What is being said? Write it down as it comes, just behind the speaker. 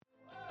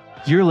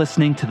You're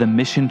listening to the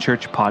Mission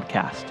Church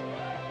podcast.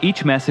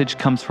 Each message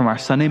comes from our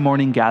Sunday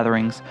morning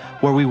gatherings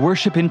where we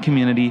worship in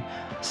community,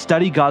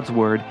 study God's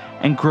Word,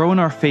 and grow in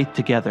our faith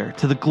together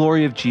to the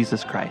glory of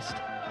Jesus Christ.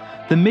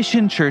 The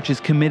Mission Church is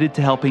committed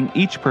to helping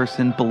each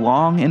person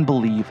belong and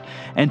believe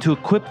and to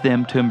equip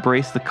them to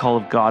embrace the call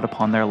of God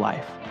upon their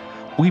life.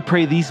 We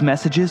pray these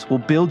messages will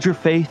build your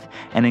faith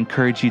and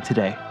encourage you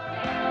today.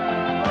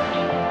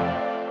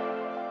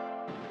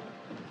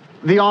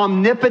 The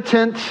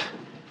omnipotent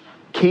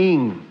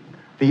King,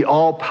 the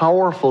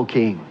all-powerful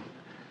King,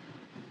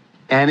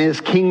 and his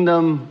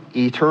kingdom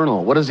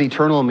eternal. What does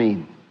eternal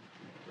mean?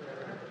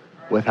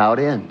 Without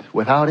end.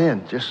 Without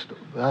end. Just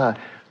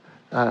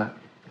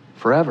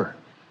forever.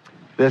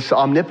 This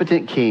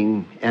omnipotent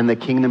King and the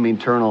kingdom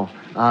eternal.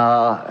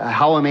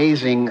 How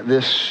amazing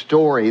this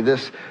story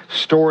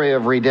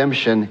of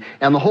redemption.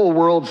 And the whole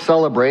world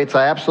celebrates.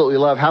 I absolutely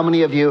love. How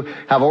many of you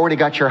have already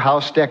got your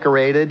house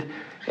decorated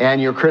and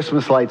your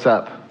Christmas lights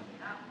up?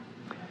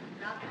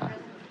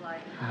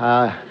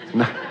 I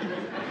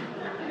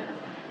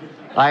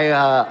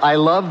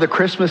love the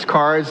Christmas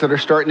cards that are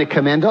starting to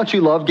come in. Don't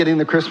you love getting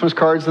the Christmas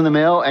cards in the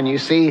mail and you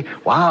see,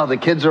 wow, the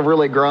kids have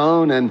really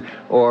grown,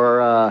 or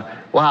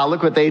wow,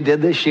 look what they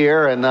did this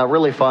year, and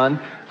really fun.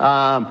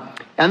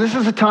 And this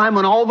is a time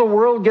when all the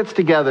world gets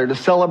together to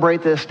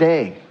celebrate this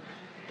day.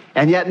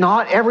 And yet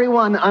not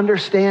everyone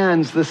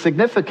understands the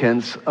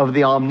significance of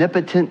the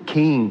omnipotent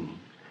King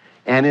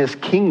and his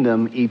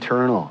kingdom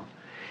eternal.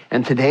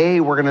 And today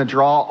we're going to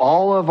draw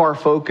all of our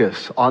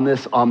focus on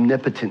this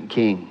omnipotent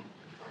King.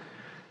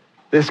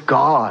 This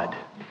God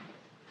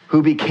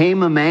who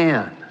became a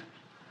man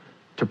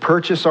to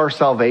purchase our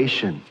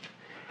salvation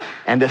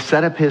and to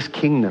set up his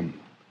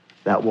kingdom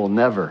that will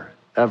never,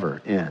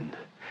 ever end.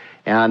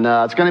 And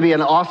it's going to be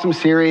an awesome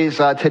series.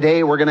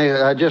 Today we're going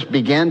to just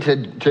begin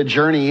to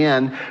journey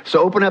in. So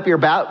open up your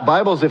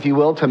Bibles, if you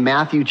will, to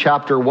Matthew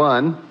chapter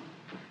 1.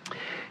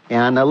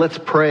 And let's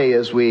pray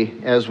as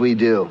we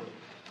do.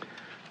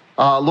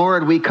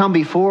 Lord, we come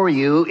before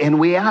you and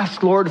we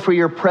ask, Lord, for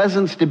your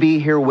presence to be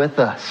here with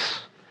us.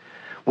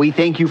 We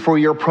thank you for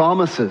your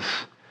promises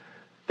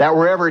that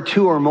wherever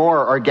two or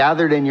more are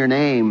gathered in your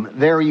name,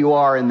 there you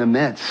are in the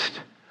midst.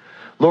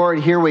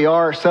 Lord, here we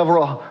are,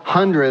 several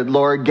hundred,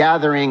 Lord,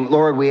 gathering.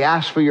 Lord, we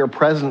ask for your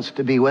presence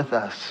to be with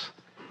us.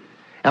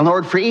 And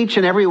Lord, for each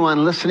and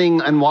everyone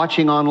listening and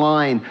watching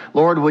online,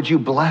 Lord, would you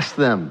bless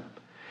them?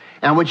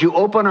 And would you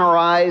open our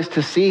eyes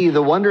to see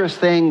the wondrous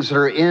things that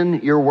are in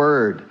your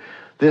word?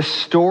 This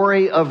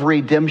story of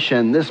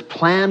redemption, this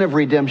plan of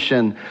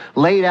redemption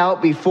laid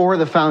out before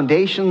the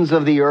foundations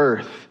of the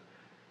earth.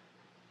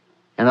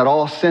 And it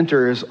all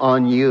centers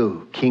on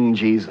you, King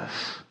Jesus.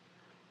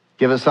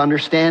 Give us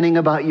understanding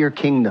about your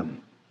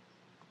kingdom,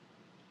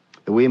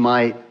 that we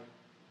might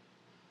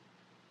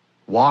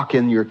walk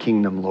in your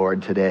kingdom,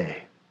 Lord,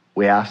 today.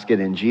 We ask it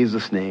in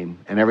Jesus' name.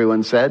 And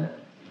everyone said,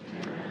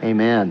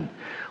 Amen.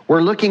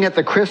 We're looking at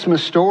the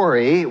Christmas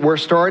story. We're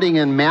starting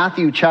in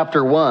Matthew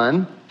chapter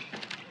 1.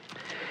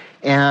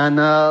 And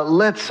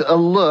let's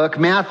look,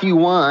 Matthew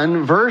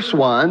 1, verse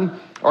 1.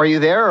 Are you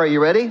there? Are you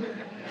ready?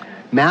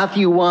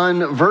 Matthew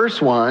 1,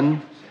 verse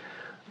 1.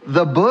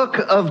 The book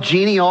of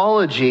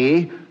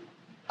genealogy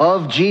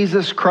of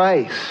Jesus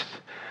Christ.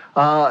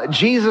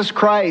 Jesus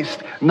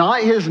Christ,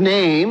 not his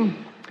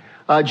name.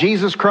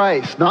 Jesus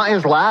Christ, not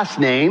his last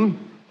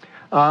name.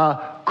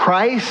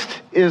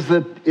 Christ is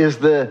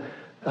the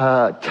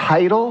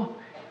title.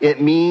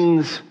 It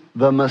means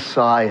the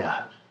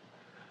Messiah,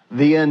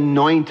 the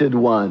anointed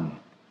one.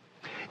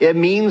 It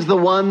means the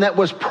one that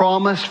was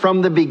promised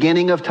from the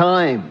beginning of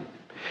time.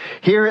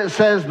 Here it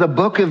says the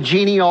book of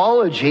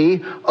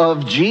genealogy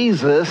of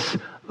Jesus,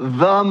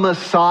 the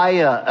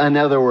Messiah, in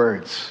other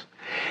words.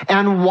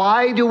 And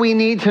why do we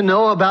need to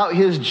know about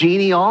his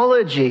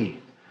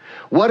genealogy?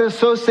 What is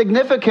so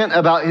significant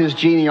about his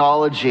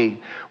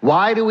genealogy?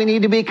 Why do we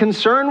need to be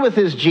concerned with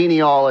his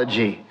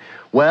genealogy?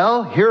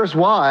 Well, here's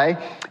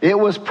why. It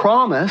was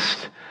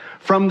promised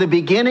from the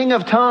beginning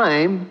of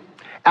time,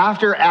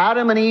 after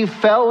Adam and Eve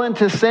fell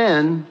into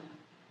sin,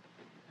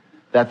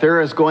 that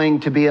there is going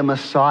to be a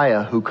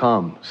Messiah who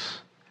comes.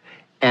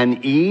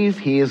 And Eve,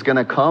 he is going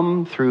to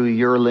come through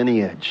your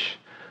lineage,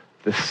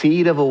 the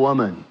seed of a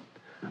woman,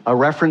 a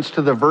reference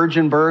to the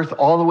virgin birth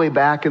all the way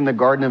back in the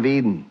Garden of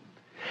Eden.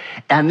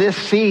 And this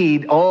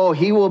seed,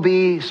 he will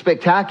be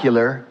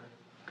spectacular.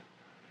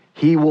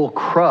 He will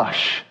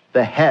crush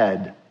the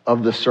head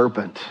of the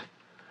serpent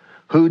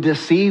who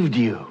deceived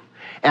you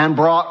and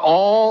brought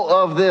all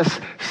of this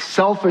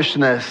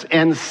selfishness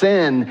and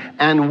sin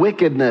and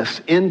wickedness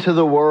into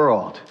the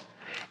world,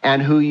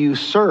 and who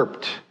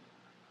usurped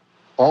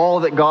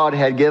all that God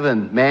had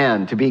given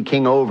man to be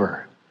king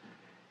over.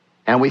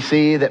 And we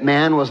see that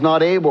man was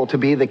not able to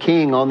be the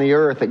king on the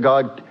earth that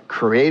God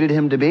created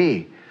him to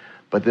be.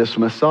 But this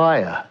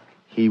Messiah,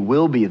 he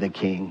will be the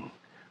king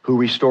who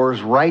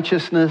restores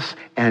righteousness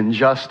and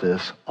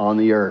justice on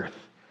the earth.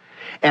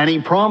 And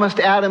he promised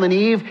Adam and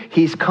Eve,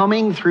 he's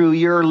coming through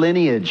your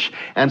lineage.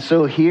 And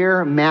so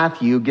here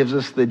Matthew gives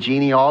us the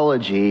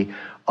genealogy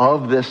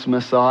of this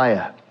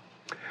Messiah.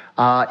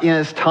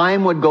 As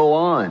time would go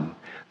on,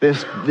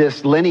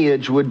 this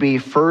lineage would be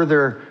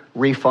further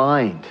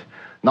refined.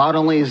 Not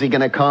only is he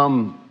going to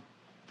come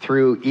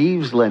through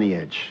Eve's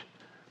lineage,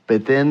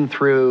 but then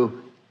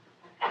through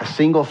a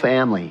single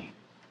family,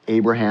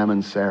 Abraham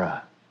and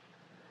Sarah.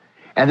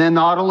 And then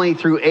not only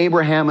through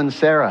Abraham and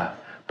Sarah,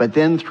 but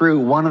then through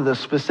one of the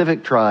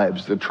specific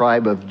tribes, the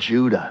tribe of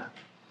Judah.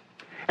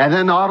 And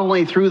then not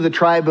only through the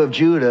tribe of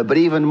Judah, but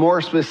even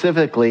more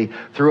specifically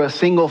through a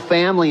single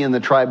family in the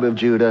tribe of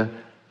Judah,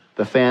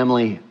 the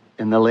family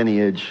in the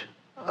lineage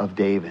of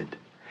David.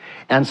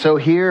 And so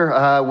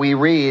here we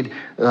read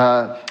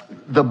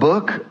the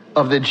book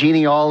of the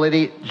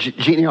genealogy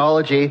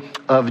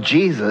of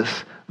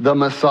Jesus, the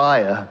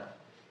Messiah,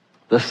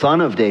 the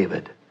son of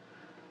David,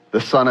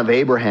 the son of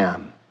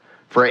Abraham.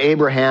 For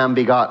Abraham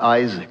begot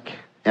Isaac,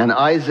 and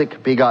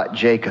Isaac begot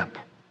Jacob,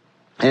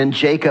 and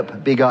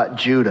Jacob begot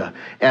Judah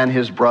and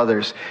his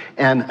brothers.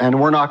 And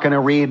we're not going to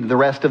read the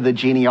rest of the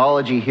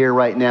genealogy here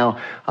right now.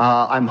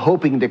 I'm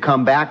hoping to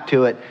come back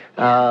to it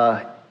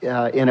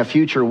in a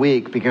future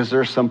week, because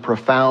there's some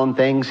profound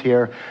things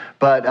here.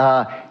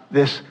 But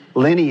this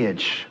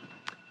lineage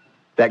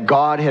that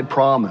God had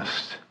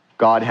promised,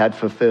 God had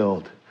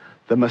fulfilled.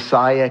 The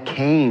Messiah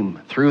came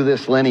through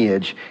this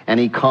lineage, and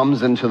he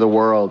comes into the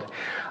world.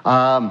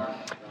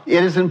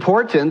 It is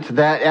important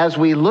that as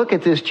we look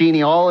at this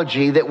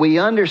genealogy, that we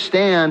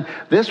understand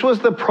this was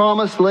the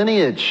promised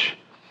lineage.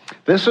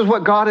 This is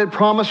what God had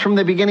promised from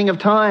the beginning of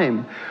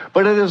time.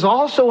 But it is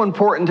also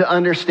important to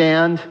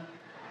understand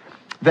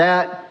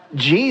that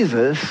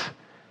Jesus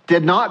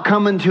did not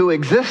come into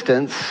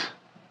existence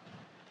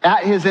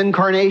at his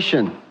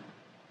incarnation.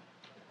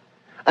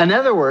 In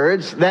other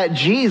words, that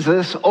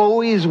Jesus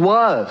always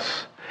was.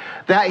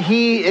 That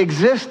he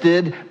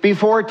existed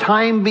before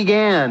time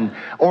began.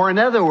 Or in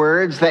other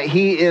words, that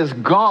he is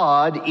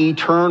God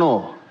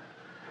eternal.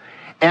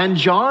 And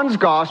John's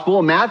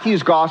gospel,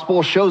 Matthew's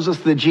gospel, shows us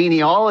the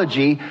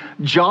genealogy.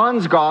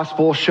 John's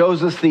gospel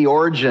shows us the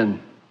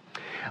origin.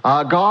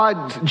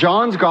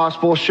 John's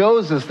gospel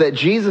shows us that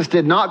Jesus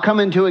did not come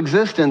into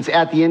existence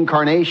at the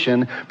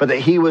incarnation, but that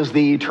he was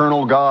the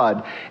eternal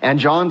God. And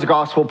John's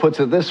gospel puts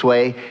it this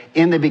way: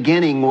 in the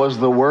beginning was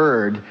the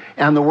Word,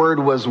 and the Word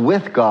was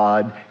with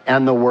God,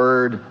 and the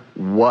Word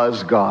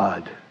was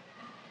God.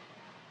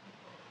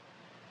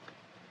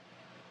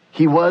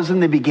 He was in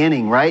the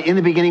beginning, right? In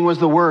the beginning was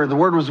the Word. The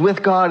Word was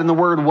with God, and the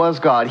Word was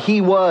God. He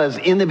was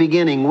in the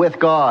beginning with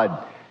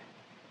God.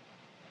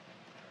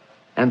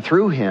 And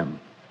through him,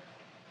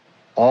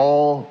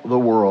 all the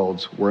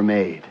worlds were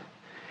made.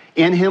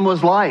 In him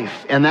was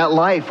life, and that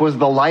life was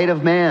the light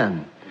of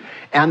man.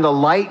 And the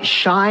light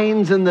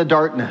shines in the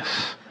darkness,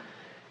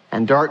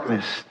 and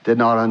darkness did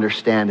not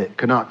understand it,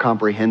 could not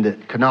comprehend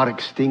it, could not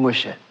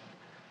extinguish it.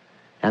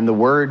 And the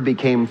Word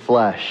became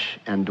flesh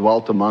and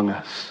dwelt among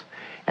us.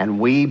 And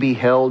we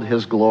beheld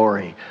his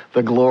glory,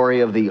 the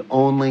glory of the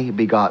only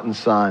begotten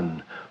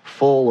Son,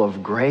 full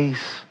of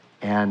grace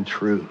and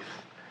truth.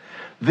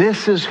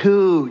 This is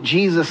who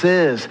Jesus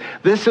is.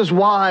 This is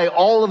why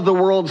all of the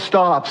world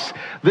stops.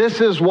 This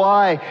is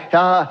why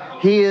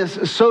he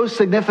is so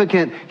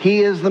significant. He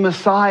is the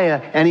Messiah,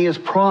 and he is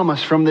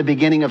promised from the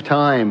beginning of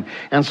time.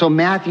 And so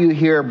Matthew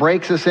here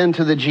breaks us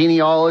into the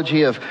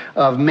genealogy of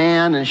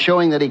man, and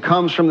showing that he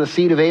comes from the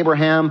seed of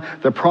Abraham,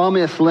 the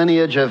promised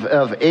lineage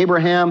of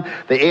Abraham,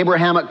 the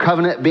Abrahamic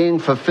covenant being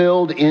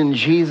fulfilled in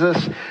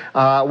Jesus.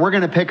 We're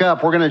going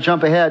to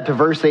jump ahead to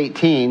verse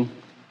 18.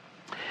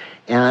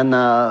 And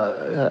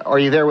are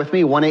you there with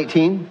me?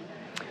 1:18.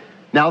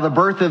 Now the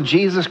birth of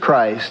Jesus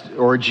Christ,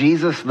 or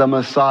Jesus the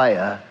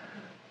Messiah,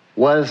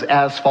 was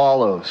as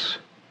follows.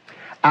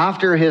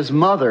 After his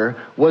mother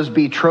was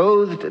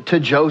betrothed to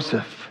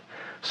Joseph.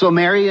 So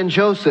Mary and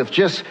Joseph,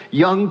 just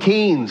young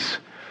teens,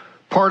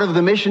 part of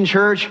the Mission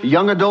Church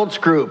young adults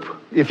group,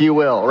 if you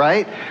will,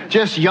 right?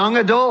 Just young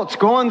adults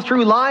going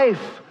through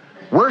life,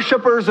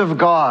 worshipers of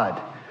God.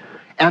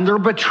 And they're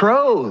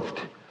betrothed.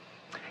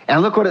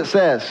 And look what it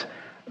says.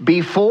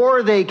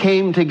 Before they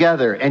came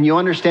together, and you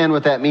understand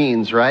what that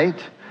means,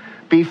 right?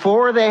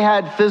 Before they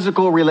had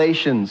physical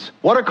relations.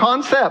 What a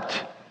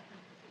concept!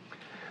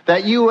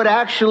 That you would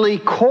actually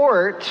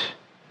court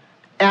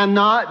and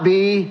not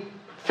be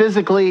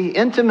physically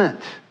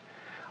intimate.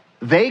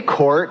 They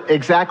court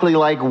exactly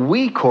like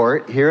we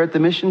court here at the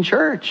Mission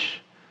Church.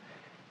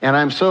 And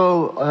I'm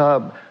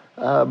so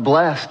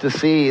blessed to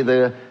see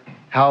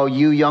how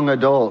you young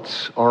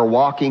adults are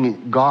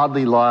walking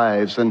godly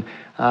lives. And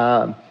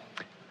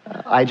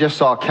I just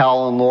saw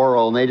Cal and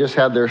Laurel, and they just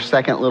had their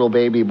second little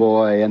baby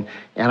boy. And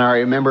I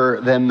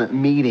remember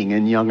them meeting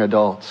in young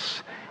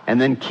adults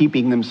and then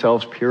keeping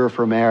themselves pure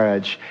for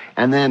marriage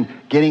and then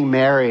getting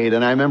married.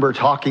 And I remember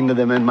talking to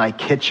them in my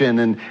kitchen.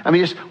 And I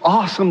mean, it's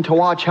awesome to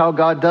watch how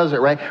God does it,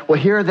 right? Well,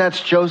 here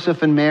that's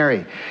Joseph and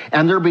Mary,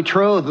 and they're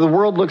betrothed. The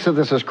world looks at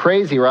this as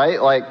crazy,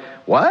 right? Like,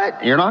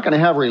 what? You're not going to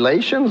have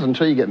relations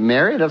until you get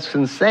married? That's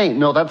insane.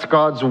 No, that's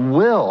God's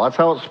will. That's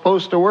how it's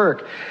supposed to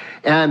work.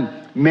 And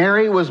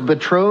Mary was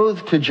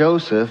betrothed to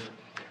Joseph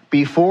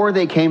before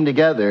they came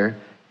together,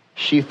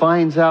 she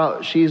finds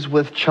out she's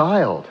with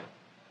child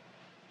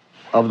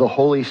of the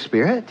Holy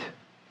Spirit.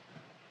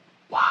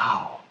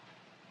 Wow.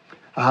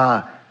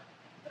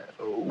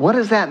 What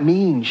does that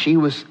mean? She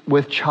was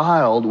with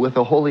child with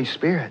the Holy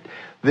Spirit.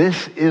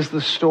 This is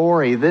the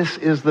story. This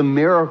is the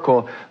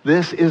miracle.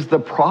 This is the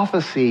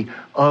prophecy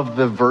of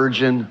the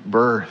virgin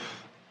birth.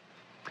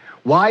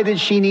 Why did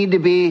she need to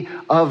be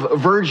of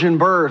virgin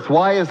birth?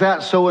 Why is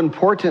that so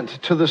important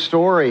to the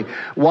story?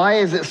 Why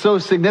is it so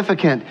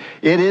significant?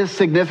 It is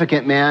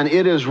significant, man.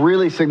 It is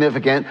really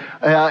significant.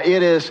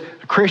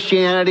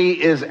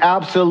 Christianity is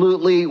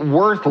absolutely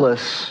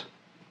worthless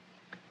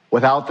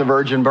without the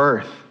virgin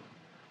birth.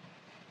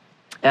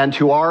 And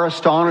to our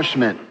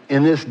astonishment,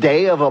 in this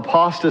day of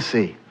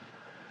apostasy,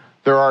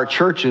 there are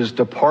churches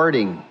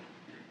departing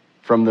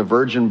from the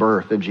virgin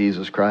birth of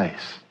Jesus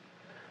Christ.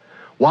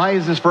 Why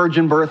is this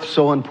virgin birth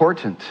so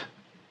important?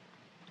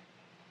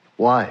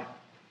 Why?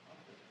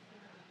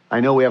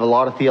 I know we have a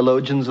lot of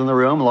theologians in the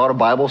room, a lot of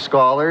Bible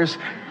scholars.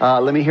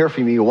 Let me hear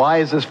from you. Why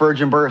is this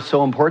virgin birth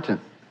so important?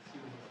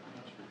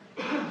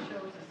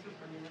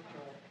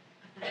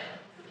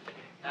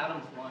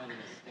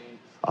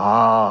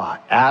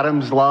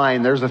 Adam's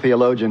line. There's a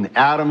theologian.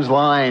 Adam's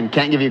line.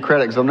 Can't give you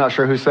credit because I'm not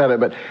sure who said it,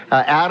 but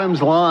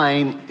Adam's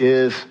line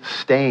is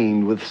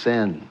stained with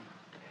sin.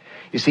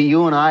 You see,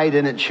 you and I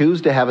didn't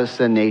choose to have a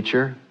sin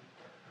nature.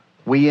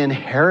 We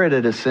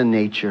inherited a sin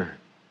nature.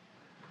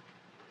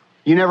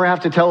 You never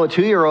have to tell a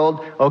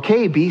 2-year-old,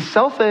 okay, be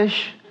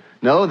selfish.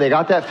 No, they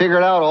got that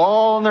figured out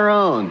all on their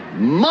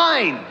own.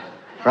 Mine,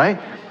 right?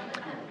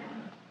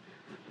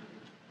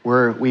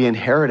 We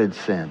inherited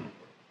sin.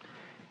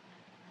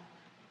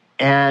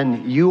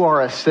 And you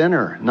are a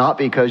sinner, not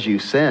because you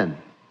sin.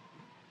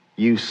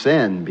 You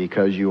sin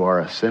because you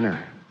are a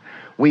sinner.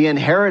 We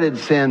inherited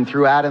sin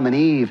through Adam and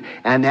Eve.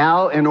 And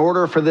now, in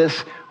order for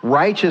this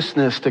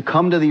righteousness to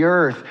come to the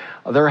earth,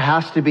 there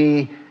has to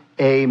be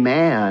a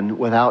man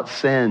without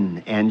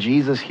sin. And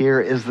Jesus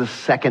here is the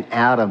second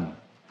Adam.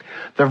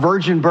 The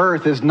virgin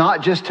birth is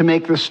not just to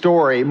make the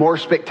story more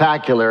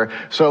spectacular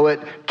so it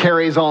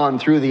carries on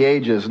through the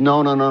ages.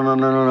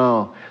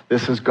 No.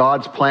 This is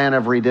God's plan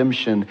of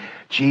redemption.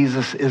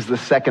 Jesus is the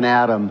second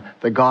Adam,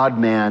 the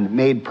God-man,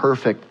 made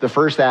perfect. The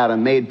first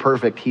Adam made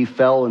perfect. He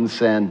fell in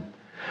sin.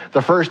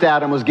 The first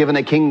Adam was given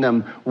a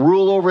kingdom,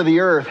 rule over the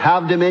earth,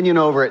 have dominion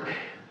over it.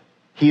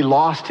 He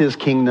lost his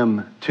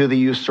kingdom to the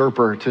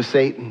usurper, to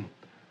Satan.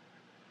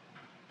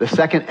 The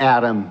second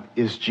Adam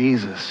is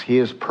Jesus. He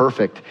is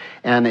perfect,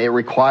 and it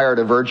required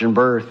a virgin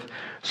birth.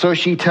 So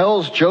she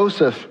tells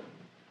Joseph,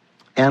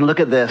 and look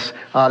at this.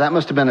 That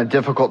must have been a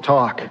difficult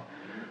talk.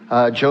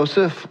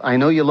 Joseph, I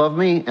know you love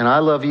me, and I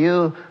love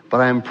you,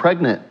 but I'm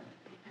pregnant.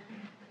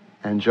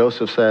 And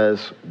Joseph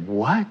says,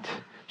 what?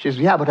 She says,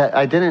 yeah, but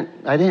I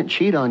didn't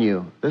cheat on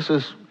you. This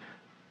is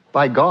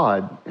by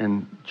God.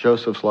 And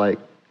Joseph's like,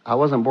 I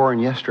wasn't born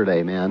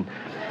yesterday, man.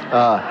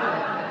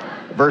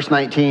 Verse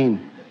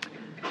 19.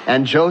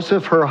 And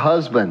Joseph, her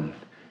husband,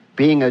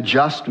 being a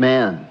just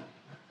man,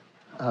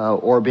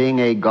 or being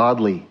a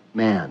godly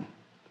man,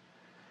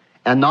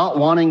 and not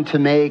wanting to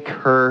make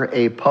her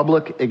a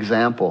public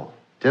example,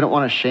 didn't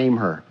want to shame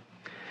her,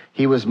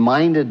 he was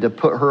minded to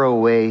put her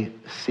away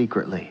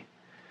secretly.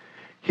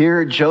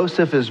 Here,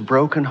 Joseph is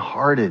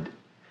brokenhearted.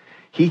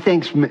 He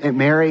thinks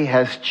Mary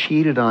has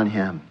cheated on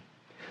him.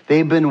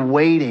 They've been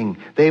waiting.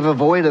 They've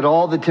avoided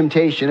all the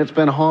temptation. It's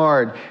been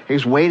hard.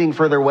 He's waiting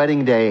for their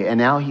wedding day, and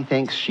now he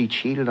thinks she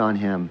cheated on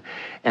him,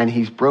 and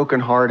he's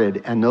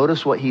brokenhearted. And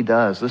notice what he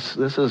does.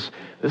 This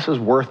is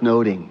worth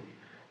noting.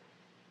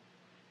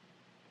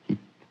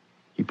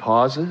 He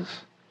pauses,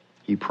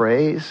 he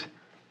prays,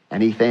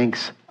 and he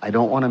thinks, I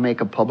don't want to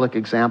make a public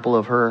example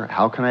of her.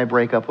 How can I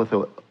break up with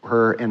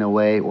her in a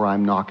way where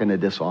I'm not going to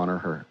dishonor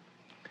her?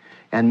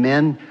 And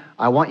men,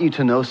 I want you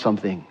to know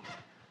something.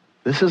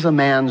 This is a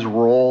man's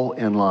role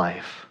in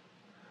life,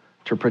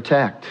 to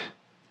protect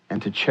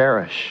and to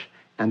cherish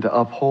and to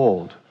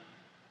uphold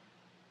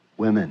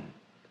women,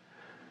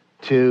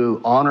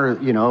 to honor,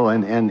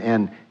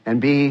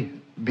 and be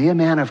a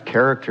man of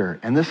character.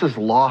 And this is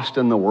lost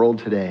in the world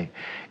today.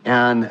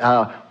 And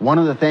one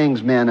of the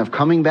things, men, of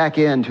coming back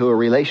into a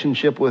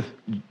relationship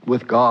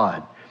with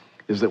God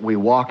is that we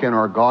walk in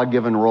our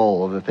God-given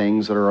role of the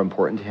things that are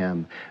important to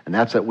him. And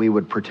that's that we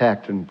would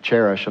protect and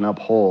cherish and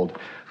uphold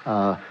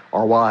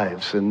our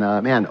wives. And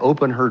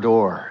open her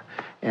door.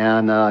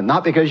 And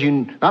not because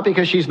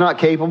she's not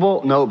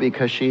capable, no,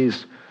 because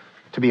she's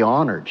to be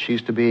honored.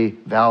 She's to be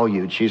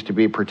valued. She's to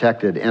be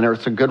protected. And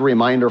it's a good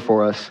reminder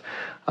for us.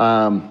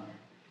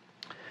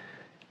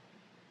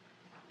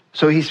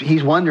 So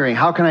he's wondering,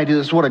 how can I do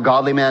this? This is what a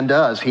godly man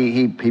does.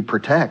 He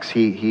protects.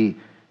 He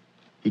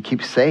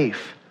keeps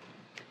safe.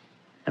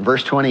 And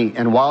verse 20,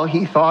 and while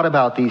he thought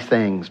about these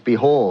things,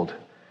 behold,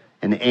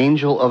 an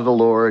angel of the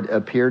Lord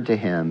appeared to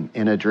him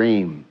in a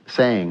dream,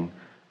 saying,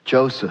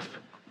 Joseph,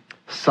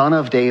 son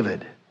of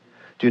David,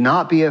 do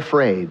not be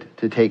afraid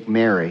to take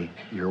Mary,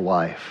 your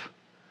wife.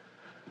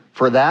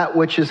 For that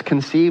which is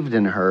conceived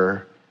in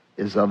her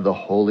is of the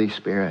Holy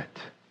Spirit.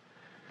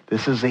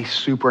 This is a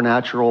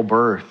supernatural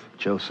birth,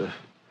 Joseph.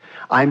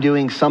 I'm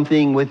doing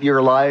something with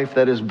your life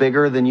that is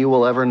bigger than you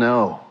will ever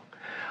know.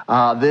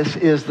 This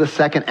is the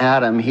second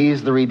Adam.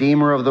 He's the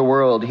Redeemer of the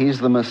world. He's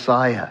the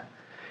Messiah.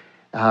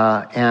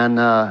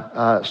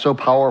 So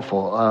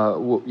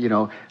powerful,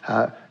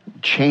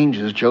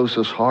 changes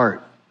Joseph's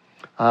heart.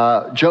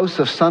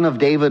 Joseph, son of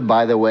David,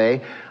 by the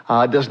way,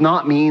 does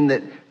not mean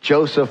that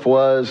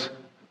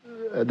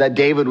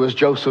David was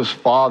Joseph's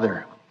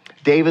father.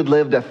 David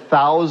lived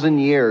 1,000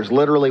 years,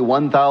 literally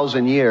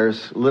 1,000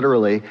 years,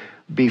 literally,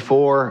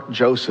 before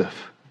Joseph.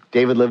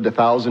 David lived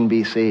 1,000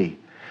 BC.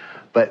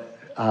 But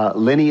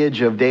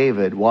lineage of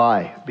David,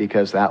 why?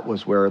 Because that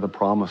was where the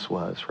promise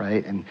was,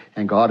 right?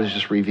 And God is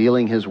just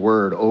revealing his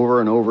word over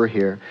and over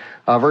here.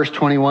 Verse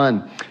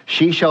 21,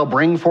 she shall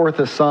bring forth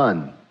a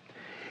son,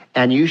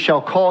 and you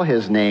shall call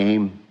his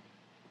name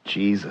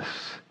Jesus,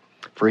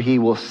 for he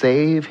will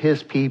save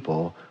his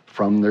people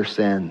from their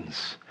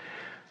sins.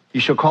 You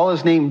shall call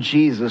his name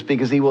Jesus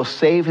because he will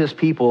save his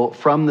people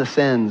from the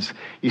sins.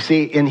 You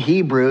see, in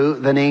Hebrew,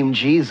 the name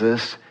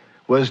Jesus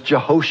was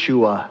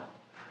Jehoshua.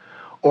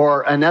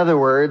 Or in other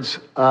words,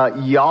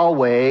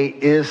 Yahweh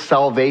is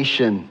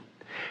salvation.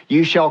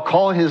 You shall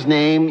call his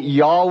name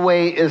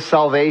Yahweh is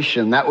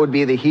salvation. That would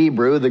be the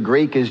Hebrew. The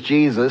Greek is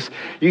Jesus.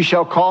 You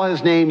shall call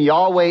his name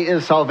Yahweh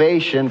is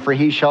salvation, for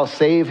he shall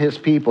save his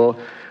people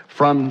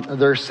from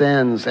their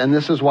sins. And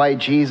this is why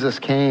Jesus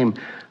came.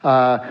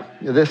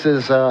 This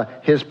is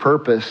his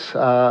purpose.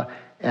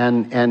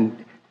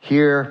 And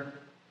here,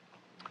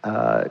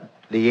 the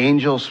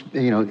angels,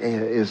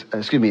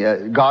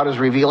 God is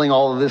revealing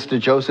all of this to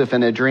Joseph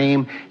in a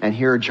dream, and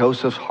here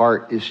Joseph's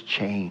heart is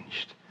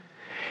changed.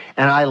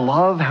 And I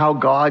love how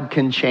God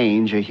can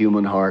change a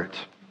human heart.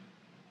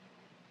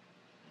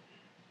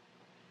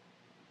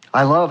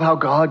 I love how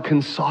God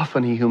can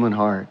soften a human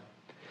heart.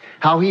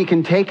 How he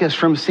can take us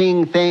from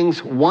seeing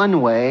things one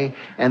way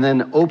and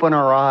then open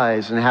our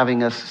eyes and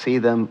having us see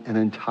them an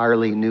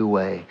entirely new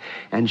way.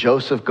 And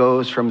Joseph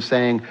goes from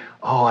saying,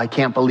 oh, I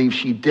can't believe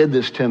she did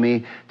this to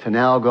me, to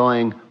now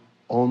going,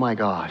 oh my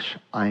gosh,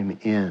 I'm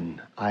in.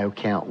 I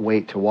can't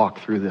wait to walk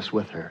through this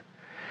with her.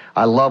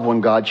 I love when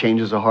God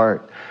changes a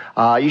heart.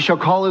 You shall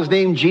call his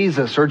name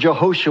Jesus or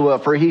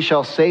Jehoshua, for he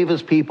shall save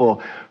his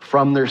people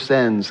from their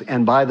sins.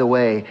 And by the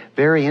way,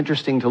 very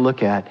interesting to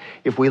look at.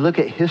 If we look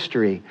at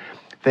history,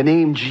 the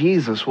name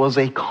Jesus was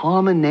a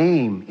common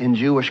name in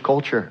Jewish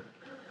culture.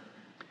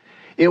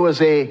 It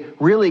was a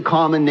really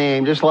common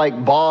name, just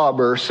like Bob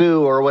or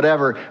Sue or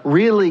whatever,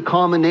 really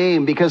common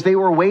name because they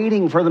were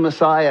waiting for the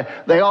Messiah.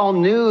 They all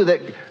knew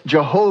that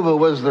Jehovah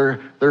was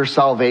their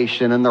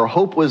salvation and their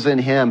hope was in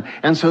him.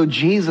 And so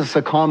Jesus,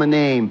 a common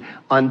name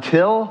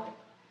until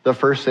the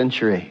first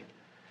century.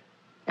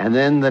 And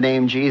then the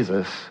name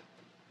Jesus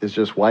is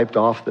just wiped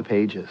off the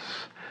pages.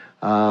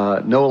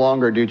 No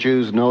longer do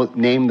Jews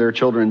name their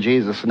children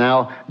Jesus.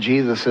 Now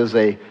Jesus is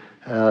a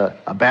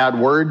bad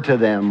word to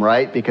them,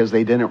 right? Because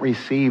they didn't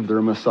receive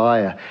their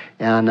Messiah.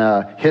 And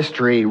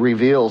history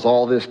reveals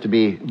all this to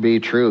be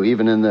true,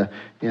 even in the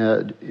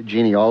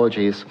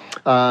genealogies.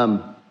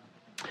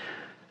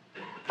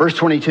 Verse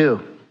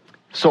 22.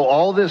 So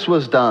all this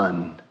was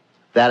done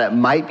that it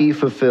might be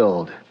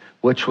fulfilled,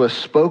 which was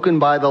spoken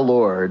by the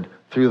Lord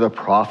through the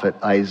prophet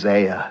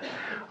Isaiah.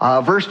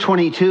 Verse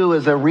 22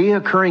 is a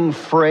reoccurring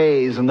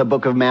phrase in the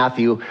book of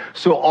Matthew.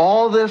 So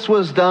all this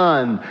was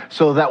done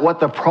so that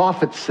what the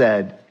prophet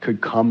said could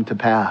come to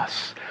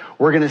pass.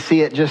 We're going to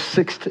see it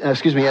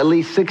at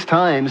least 6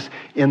 times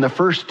in the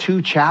first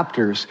 2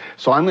 chapters.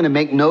 So I'm going to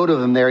make note of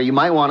them there. You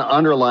might want to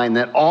underline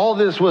that all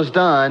this was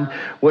done,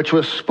 which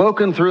was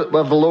spoken of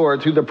the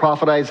Lord through the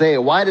prophet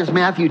Isaiah. Why does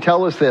Matthew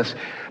tell us this?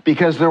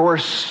 Because there were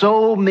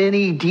so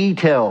many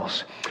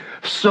details,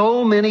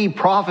 so many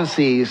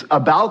prophecies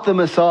about the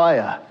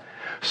Messiah,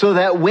 so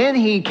that when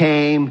he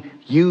came,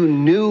 you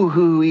knew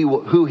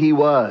who he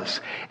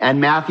was. And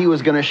Matthew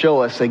is going to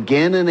show us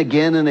again and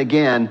again and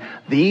again,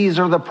 these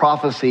are the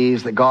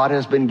prophecies that God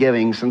has been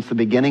giving since the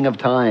beginning of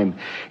time.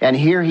 And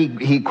here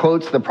he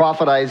quotes the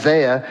prophet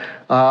Isaiah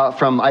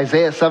from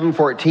Isaiah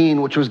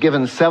 7:14, which was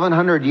given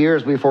 700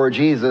 years before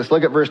Jesus.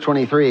 Look at verse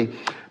 23.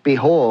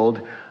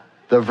 Behold,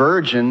 the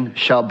virgin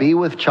shall be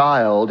with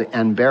child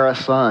and bear a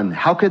son.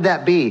 How could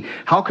that be?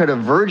 How could a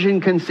virgin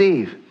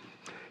conceive?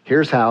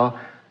 Here's how.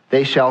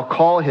 They shall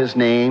call his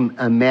name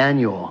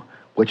Emmanuel,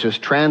 which is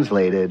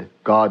translated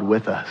God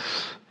with us.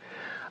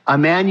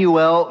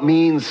 Emmanuel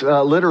means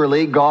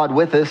literally God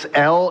with us.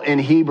 El in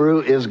Hebrew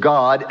is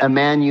God.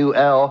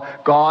 Emmanuel,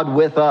 God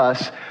with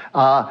us.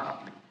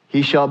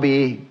 He shall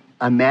be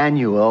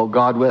Emmanuel,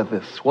 God with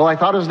us. Well, I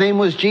thought his name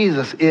was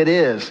Jesus. It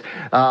is.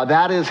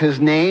 That is his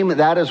name.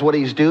 That is what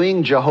he's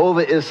doing.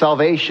 Jehovah is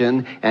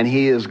salvation, and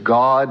he is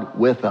God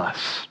with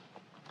us.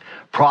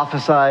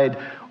 Prophesied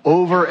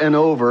over and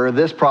over,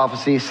 this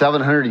prophecy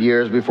 700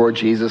 years before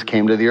Jesus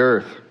came to the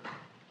earth.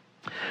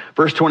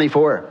 Verse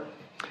 24.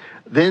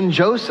 Then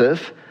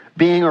Joseph,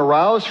 being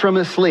aroused from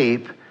his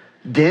sleep,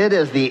 did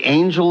as the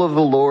angel of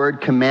the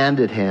Lord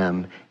commanded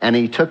him, and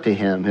he took to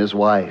him his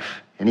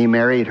wife, and he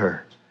married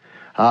her.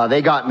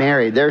 They got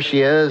married. There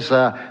she is,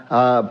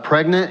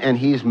 pregnant, and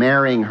he's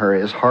marrying her.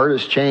 His heart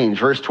has changed.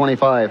 Verse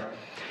 25.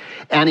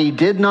 And he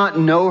did not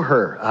know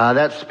her.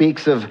 That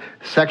speaks of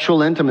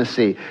sexual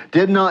intimacy.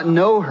 Did not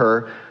know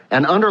her,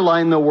 and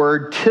underline the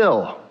word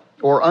till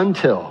or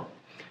until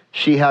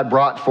she had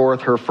brought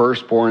forth her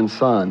firstborn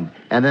son.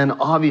 And then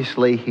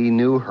obviously he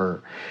knew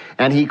her.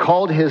 And he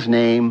called his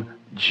name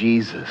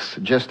Jesus,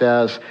 just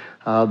as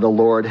the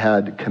Lord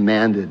had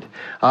commanded.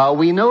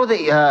 We know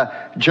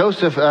that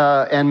Joseph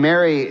and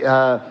Mary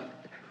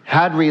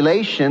had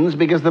relations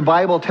because the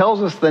Bible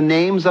tells us the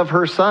names of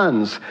her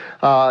sons.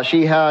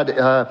 She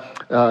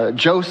had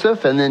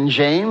Joseph, and then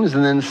James,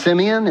 and then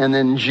Simeon, and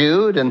then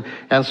Jude,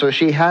 and so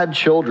she had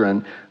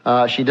children.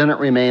 She didn't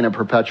remain a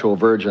perpetual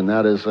virgin.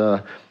 That is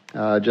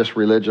just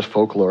religious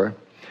folklore.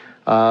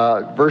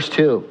 Verse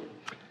 2.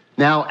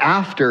 Now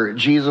after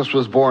Jesus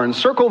was born,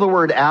 circle the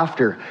word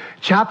after.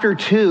 Chapter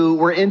 2,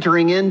 we're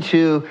entering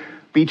into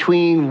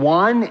between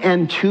 1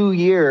 and 2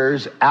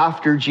 years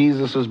after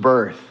Jesus'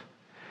 birth.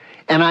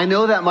 And I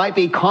know that might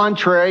be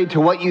contrary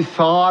to what you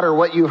thought or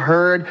what you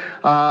heard,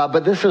 but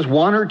this is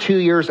 1 or 2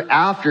 years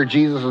after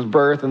Jesus'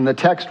 birth, and the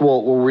text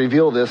will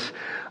reveal this.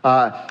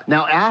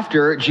 Now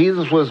after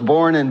Jesus was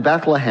born in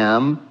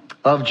Bethlehem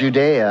of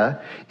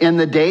Judea, in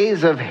the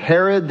days of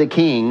Herod the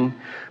king,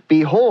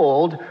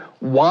 behold,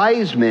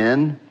 wise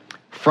men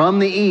from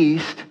the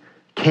east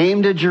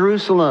came to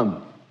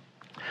Jerusalem.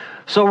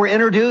 So we're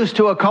introduced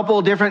to a couple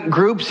of different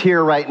groups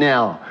here right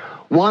now.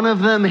 One of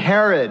them,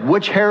 Herod.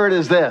 Which Herod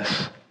is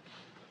this?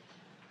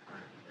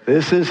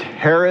 This is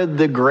Herod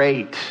the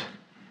Great,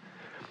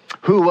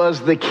 who was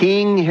the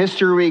king,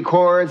 history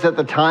records, at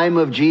the time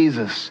of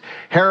Jesus.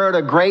 Herod,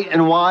 a great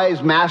and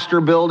wise master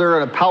builder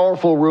and a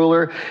powerful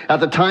ruler at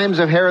the times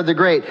of Herod the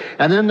Great.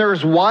 And then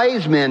there's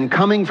wise men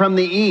coming from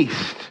the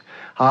east.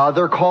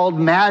 They're called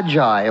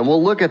Magi, and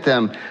we'll look at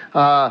them.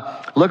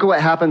 Look at what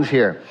happens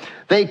here.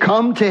 They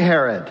come to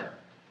Herod,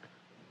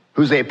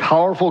 who's a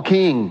powerful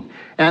king,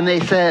 and they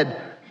said,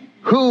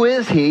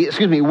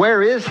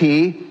 where is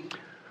he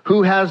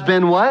who has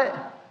been what?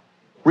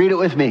 Read it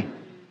with me.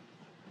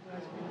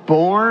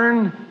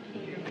 Born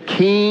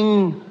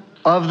King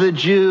of the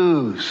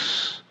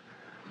Jews.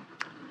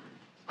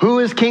 Who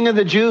is King of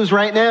the Jews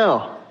right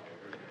now?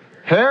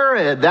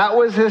 Herod. That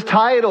was his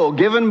title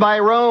given by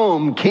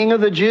Rome, King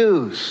of the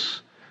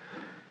Jews.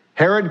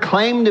 Herod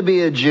claimed to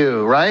be a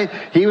Jew, right?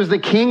 He was the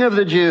king of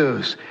the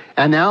Jews.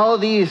 And now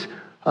these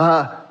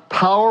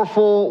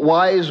powerful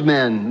wise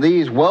men,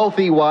 these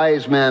wealthy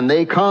wise men,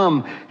 they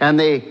come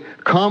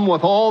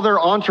with all their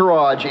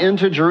entourage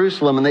into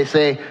Jerusalem, and they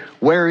say,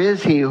 where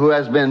is he who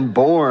has been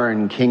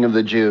born King of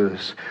the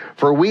Jews?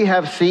 For we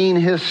have seen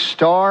his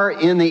star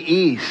in the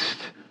east.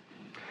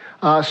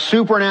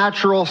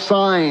 Supernatural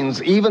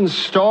signs, even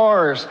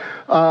stars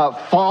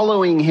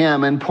following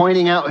him and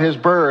pointing out his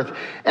birth,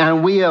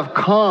 and we have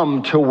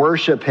come to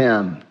worship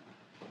him.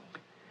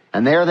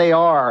 And there they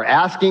are,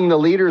 asking the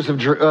leaders of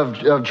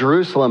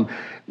Jerusalem,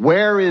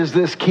 where is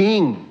this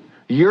king?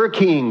 Your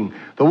king,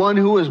 the one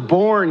who was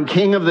born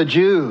King of the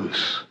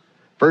Jews.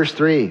 Verse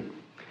 3.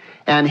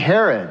 And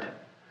Herod,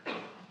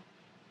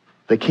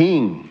 the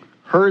king,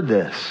 heard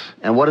this.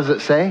 And what does it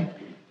say?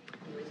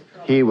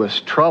 He was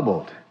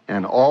troubled,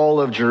 and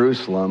all of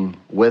Jerusalem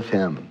with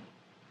him.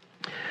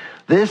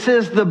 This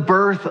is the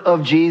birth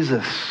of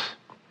Jesus.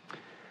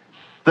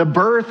 The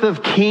birth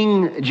of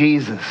King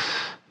Jesus.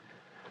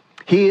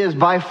 He is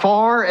by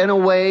far and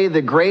away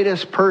the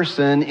greatest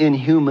person in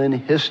human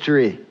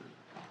history.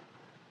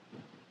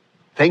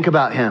 Think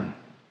about him.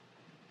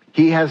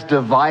 He has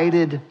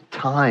divided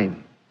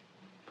time.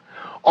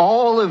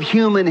 All of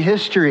human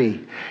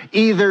history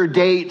either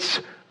dates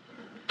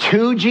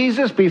to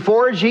Jesus,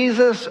 before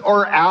Jesus,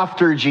 or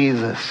after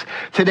Jesus.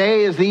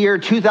 Today is the year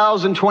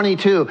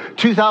 2022.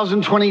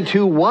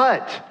 2022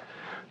 what?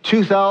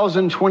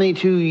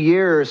 2022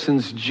 years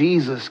since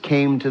Jesus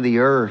came to the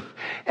earth.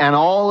 And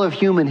all of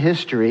human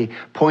history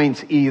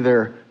points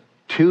either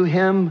to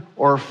him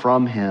or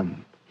from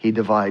him. He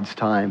divides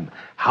time.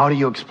 How do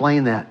you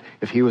explain that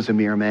if he was a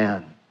mere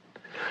man?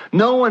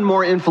 No one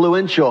more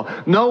influential.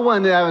 No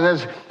one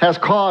has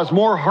caused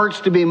more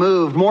hearts to be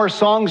moved, more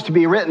songs to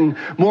be written,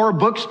 more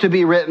books to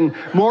be written,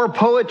 more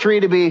poetry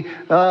to be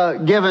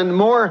given,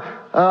 more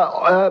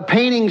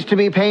paintings to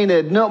be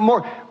painted,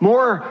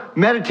 more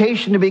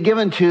meditation to be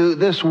given to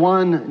this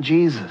one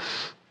Jesus.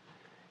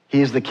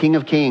 He is the King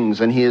of Kings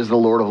and he is the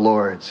Lord of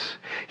Lords.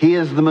 He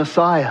is the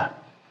Messiah.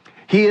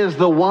 He is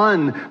the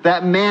one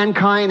that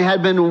mankind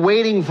had been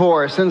waiting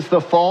for since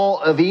the fall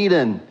of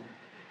Eden.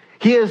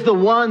 He is the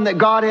one that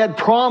God had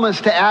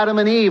promised to Adam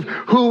and Eve,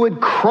 who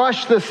would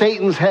crush the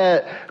serpent's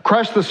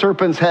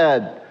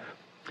head.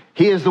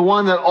 He is the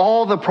one that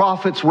all the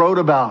prophets wrote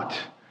about.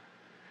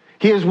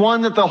 He is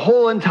one that the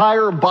whole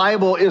entire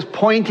Bible is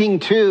pointing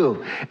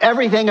to.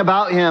 Everything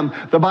about him,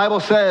 the Bible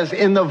says,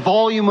 in the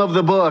volume of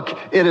the book,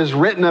 it is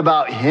written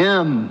about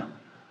him.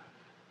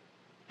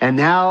 And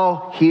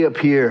now he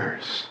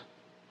appears.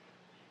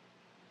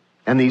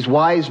 And these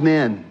wise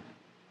men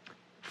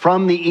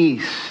from the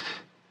east,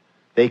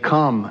 They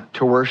come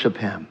to worship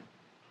him.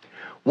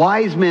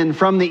 Wise men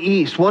from the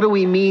east. What do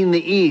we mean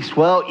the east?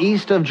 Well,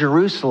 east of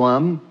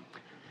Jerusalem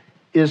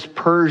is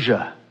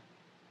Persia.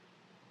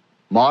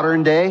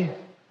 Modern day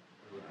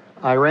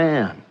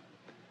Iran.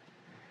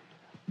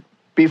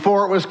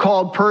 Before it was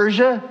called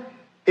Persia,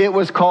 it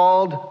was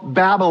called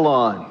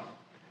Babylon.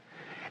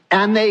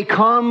 And they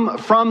come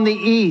from the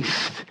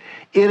east.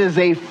 It is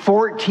a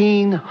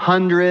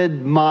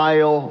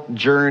 1,400-mile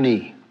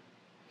journey.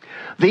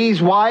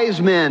 These wise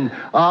men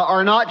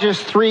are not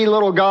just three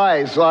little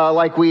guys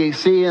like we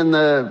see in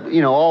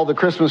all the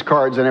Christmas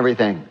cards and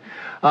everything.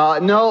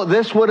 No,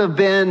 this would have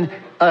been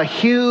a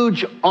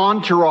huge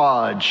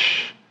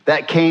entourage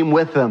that came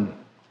with them.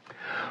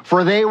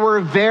 For they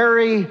were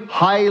very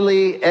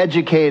highly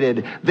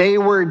educated. They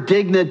were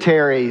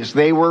dignitaries.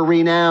 They were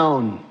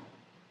renowned.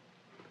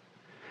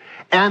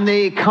 And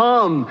they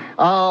come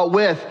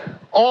with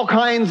all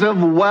kinds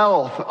of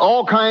wealth,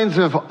 all kinds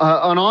of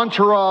an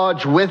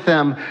entourage with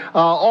them,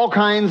 all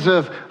kinds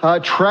of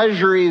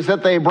treasuries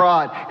that they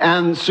brought,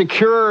 and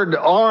secured,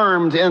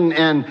 armed,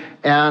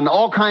 and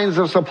all kinds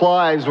of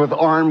supplies with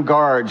armed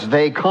guards.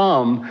 They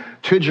come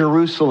to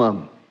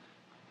Jerusalem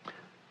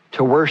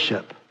to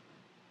worship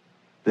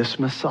this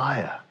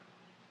Messiah.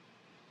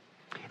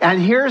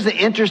 And here's the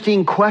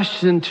interesting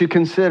question to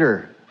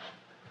consider.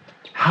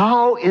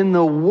 How in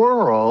the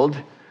world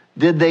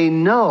did they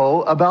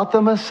know about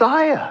the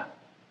Messiah?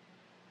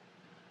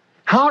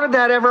 How did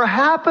that ever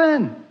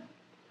happen?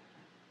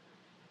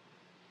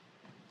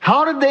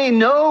 How did they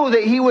know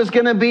that he was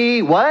going to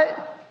be,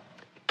 what?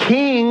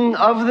 King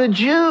of the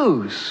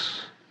Jews.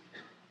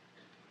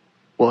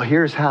 Well,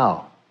 here's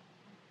how.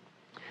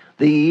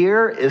 The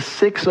year is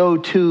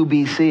 602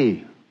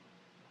 BC.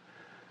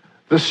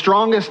 The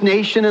strongest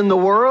nation in the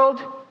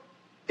world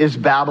is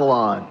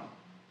Babylon.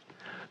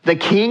 The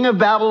king of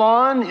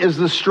Babylon is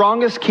the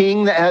strongest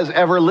king that has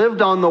ever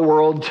lived on the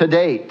world to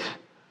date.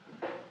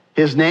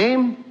 His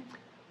name?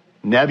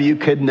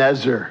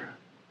 Nebuchadnezzar.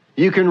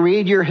 You can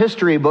read your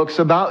history books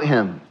about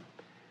him.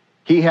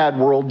 He had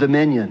world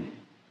dominion.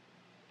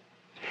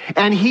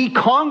 And he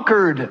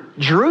conquered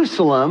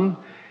Jerusalem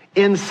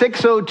in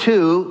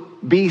 602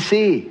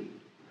 BC.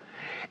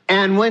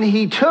 And when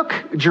he took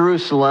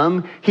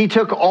Jerusalem, he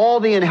took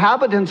all the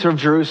inhabitants of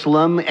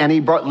Jerusalem and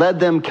he led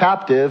them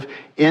captive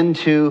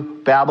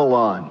into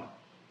Babylon.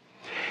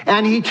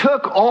 And he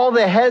took all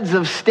the heads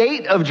of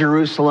state of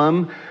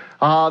Jerusalem,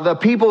 the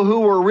people who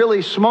were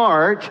really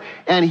smart,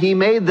 and he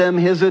made them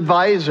his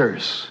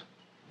advisors.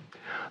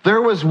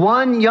 There was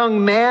one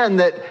young man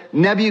that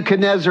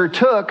Nebuchadnezzar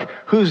took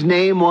whose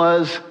name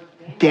was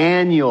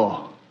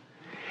Daniel.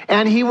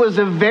 And he was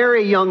a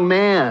very young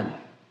man,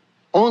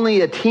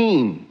 only a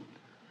teen.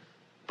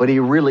 But he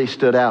really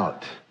stood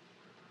out.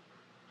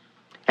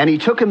 And he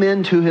took him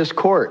into his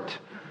court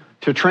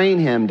to train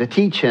him, to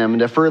teach him,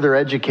 to further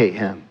educate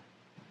him.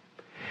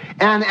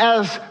 And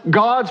as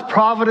God's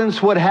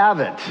providence would have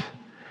it,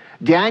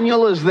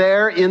 Daniel is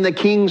there in the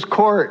king's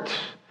court,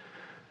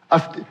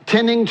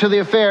 attending to the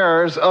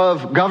affairs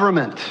of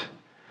government.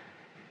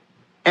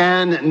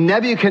 And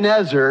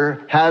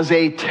Nebuchadnezzar has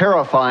a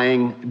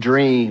terrifying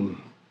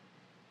dream.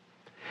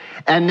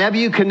 And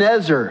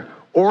Nebuchadnezzar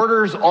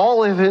orders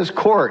all of his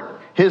court,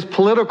 his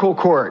political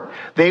court.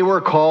 They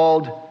were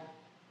called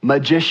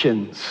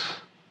magicians,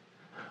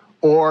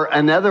 or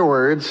in other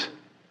words,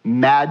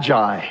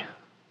 magi.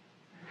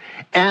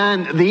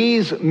 And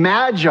these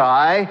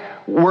magi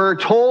were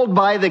told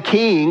by the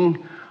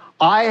king,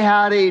 I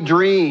had a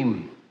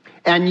dream,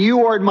 and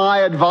you are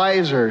my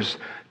advisors.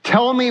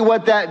 Tell me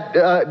what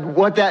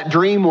that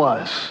dream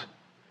was.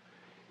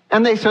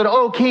 And they said,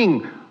 oh,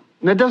 king,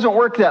 it doesn't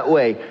work that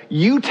way.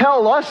 You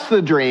tell us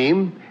the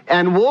dream,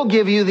 and we'll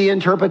give you the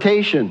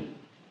interpretation.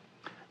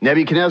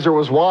 Nebuchadnezzar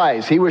was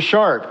wise. He was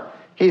sharp.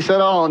 He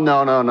said, oh,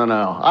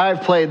 no.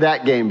 I've played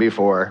that game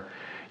before.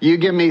 You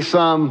give me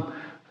some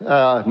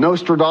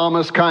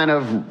Nostradamus kind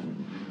of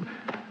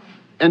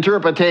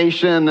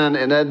interpretation,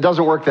 and it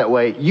doesn't work that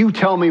way. You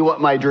tell me what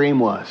my dream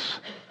was.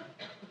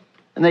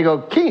 And they go,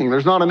 king,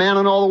 there's not a man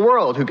in all the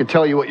world who could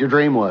tell you what your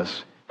dream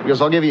was. He goes,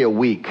 I'll give you a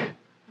week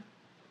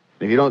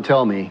if you don't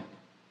tell me.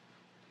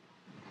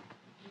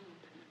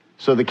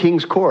 So the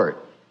king's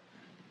court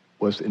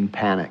was in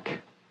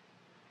panic.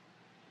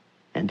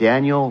 And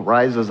Daniel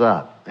rises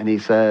up and he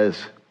says,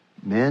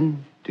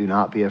 men, do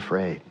not be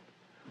afraid.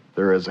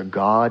 There is a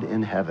God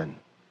in heaven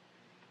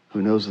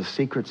who knows the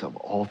secrets of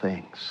all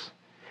things.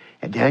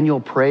 And Daniel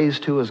prays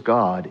to his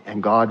God,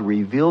 and God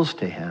reveals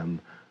to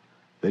him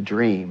the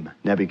dream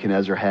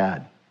Nebuchadnezzar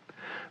had.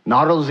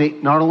 Not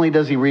only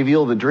does he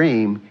reveal the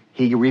dream,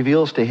 he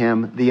reveals to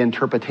him the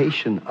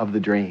interpretation of the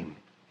dream.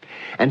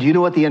 And do you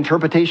know what the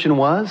interpretation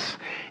was?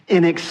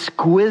 In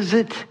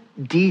exquisite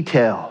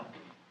detail,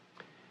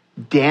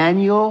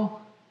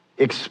 Daniel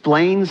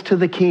explains to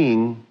the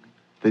king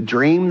the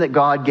dream that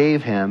God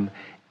gave him,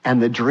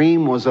 and the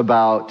dream was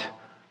about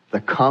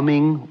the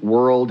coming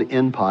world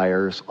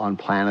empires on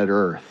planet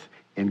Earth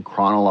in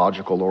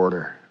chronological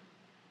order.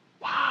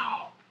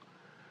 Wow.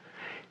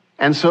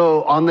 And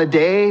so on the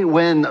day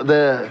when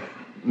the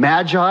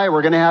Magi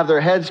were going to have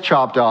their heads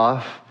chopped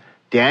off.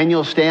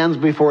 Daniel stands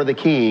before the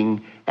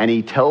king, and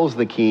he tells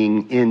the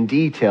king in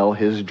detail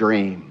his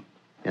dream.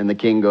 And the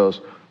king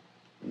goes,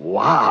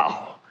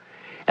 wow.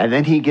 And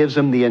then he gives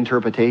him the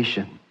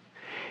interpretation.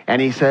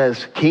 And he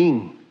says,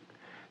 King,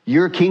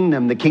 your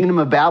kingdom, the kingdom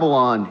of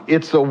Babylon,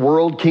 it's the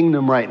world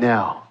kingdom right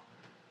now.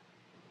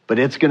 But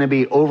it's going to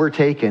be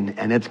overtaken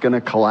and it's going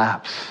to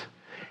collapse.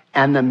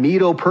 And the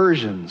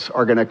Medo-Persians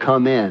are going to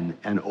come in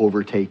and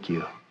overtake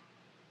you.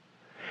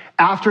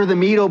 After the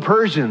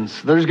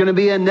Medo-Persians, there's going to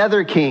be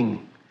another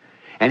king.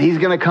 And he's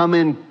going to come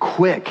in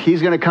quick.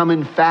 He's going to come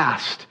in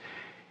fast.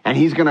 And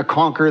he's going to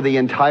conquer the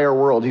entire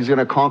world. He's going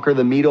to conquer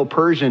the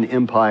Medo-Persian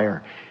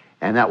Empire.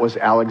 And that was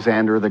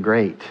Alexander the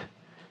Great.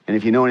 And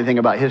if you know anything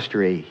about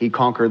history, he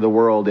conquered the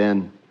world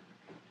in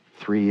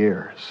 3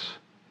 years.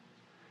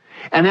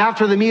 And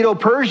after the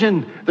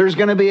Medo-Persian, there's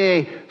going to be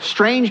a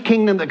strange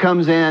kingdom that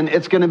comes in.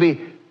 It's going to be,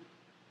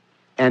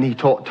 and he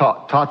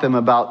taught them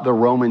about the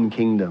Roman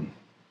kingdom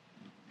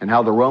and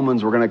how the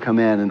Romans were going to come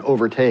in and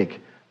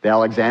overtake the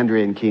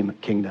Alexandrian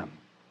kingdom.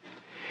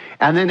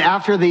 And then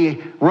after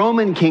the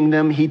Roman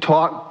kingdom, he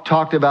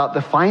talked about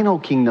the final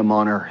kingdom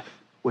on earth,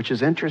 which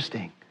is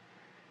interesting.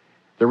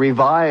 The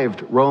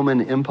revived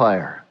Roman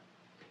Empire.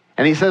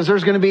 And he says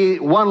there's going to be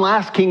one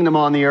last kingdom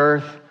on the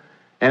earth,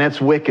 and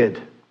it's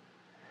wicked.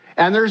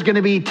 And there's going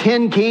to be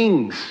 10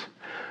 kings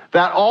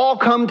that all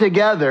come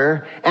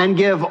together and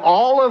give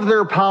all of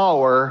their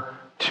power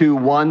to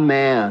one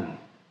man.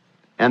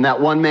 And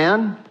that one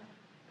man?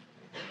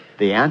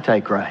 The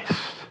Antichrist.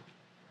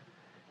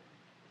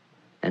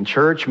 And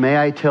church, may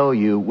I tell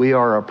you, we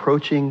are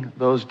approaching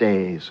those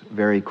days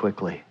very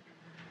quickly.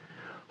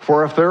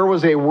 For if there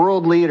was a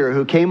world leader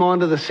who came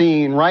onto the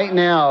scene right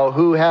now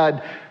who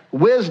had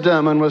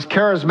wisdom and was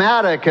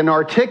charismatic and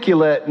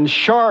articulate and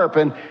sharp,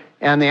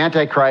 and the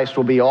Antichrist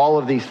will be all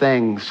of these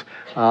things.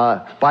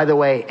 By the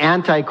way,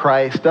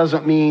 Antichrist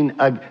doesn't mean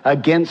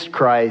against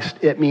Christ.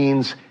 It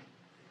means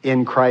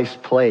in Christ's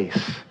place,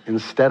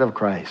 instead of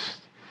Christ.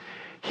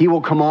 He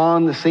will come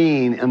on the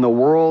scene and the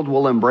world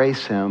will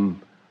embrace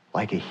him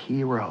like a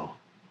hero,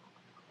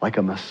 like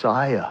a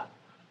Messiah,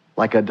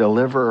 like a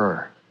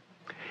deliverer.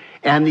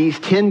 And these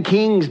 10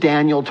 kings,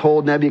 Daniel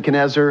told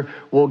Nebuchadnezzar,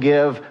 will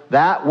give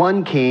that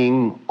one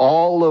king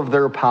all of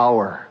their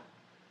power.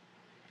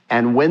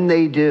 And when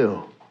they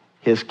do,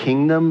 his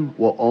kingdom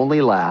will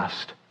only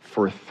last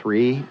for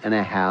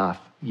 3.5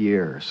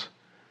 years.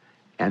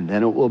 And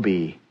then it will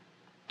be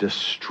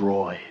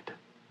destroyed.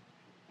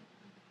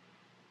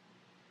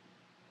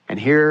 And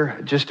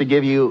here, just to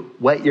give you,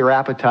 whet your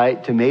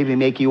appetite to maybe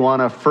make you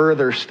want to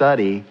further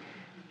study,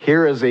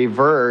 here is a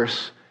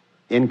verse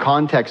in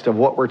context of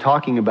what we're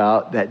talking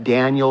about that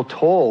Daniel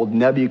told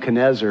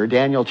Nebuchadnezzar.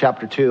 Daniel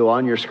chapter 2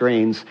 on your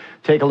screens.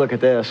 Take a look at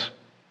this.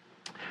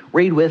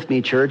 Read with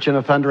me, church, in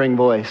a thundering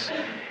voice.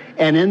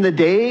 And in the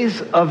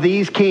days of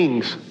these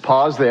kings,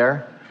 pause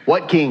there.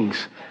 What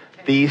kings?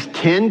 These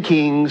 10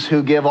 kings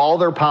who give all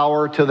their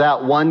power to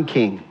that one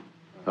king.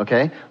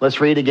 Okay,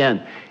 let's read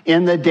again.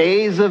 In the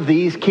days of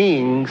these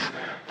kings,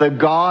 the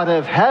God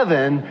of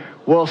heaven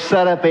will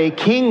set up a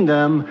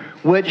kingdom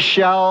which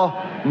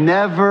shall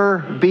never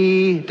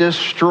be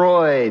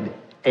destroyed.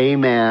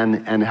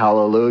 Amen and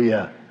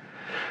hallelujah.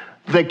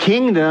 The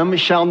kingdom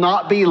shall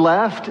not be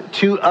left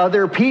to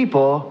other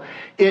people.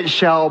 It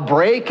shall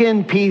break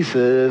in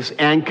pieces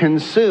and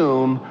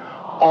consume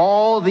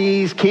all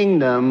these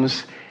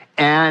kingdoms,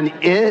 and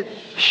it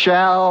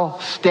shall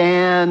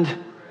stand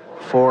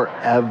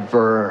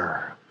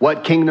forever.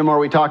 What kingdom are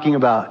we talking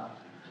about?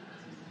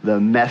 The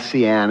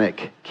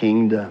Messianic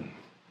kingdom.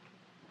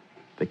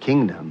 The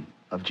kingdom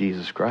of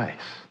Jesus Christ.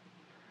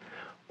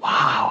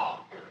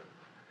 Wow.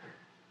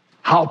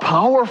 How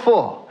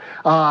powerful.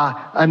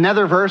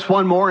 Another verse,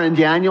 one more in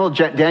Daniel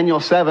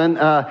 7.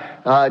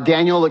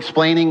 Daniel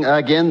explaining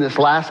again this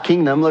last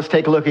kingdom. Let's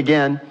take a look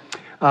again.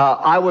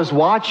 I was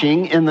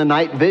watching in the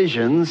night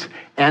visions,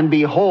 and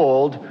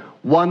behold,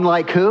 one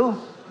like who?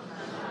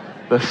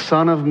 The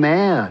Son of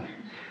Man.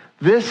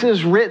 This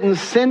is written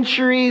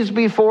centuries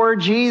before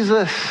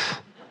Jesus.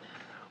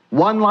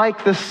 One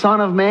like the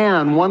Son of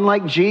Man, one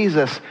like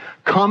Jesus,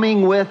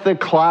 coming with the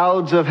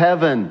clouds of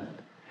heaven.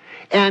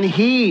 And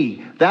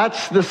he,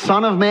 that's the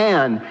Son of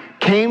Man,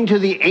 came to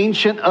the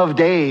Ancient of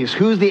Days.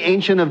 Who's the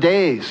Ancient of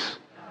Days?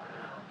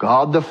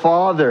 God the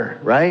Father,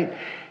 right?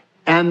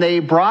 And they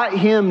brought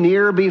him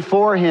near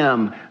before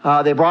him.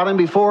 They brought him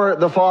before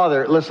the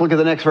Father. Let's look at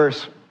the next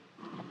verse.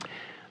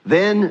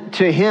 Then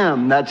to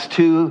him, that's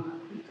to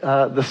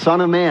the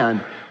Son of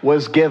Man,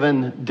 was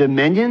given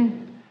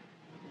dominion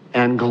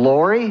and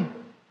glory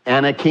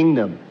and a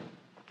kingdom,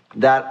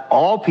 that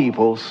all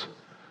peoples,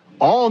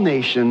 all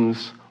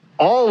nations,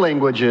 all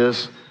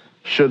languages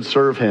should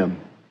serve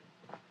him.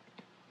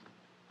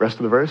 Rest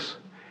of the verse.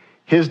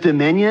 His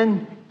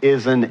dominion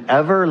is an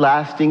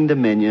everlasting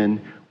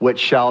dominion which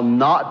shall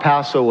not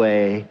pass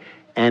away,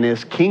 and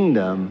his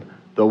kingdom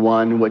the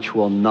one which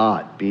will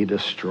not be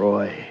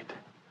destroyed.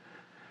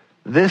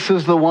 This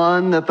is the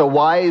one that the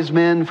wise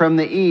men from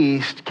the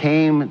east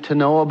came to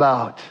know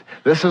about.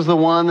 This is the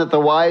one that the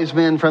wise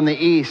men from the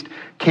east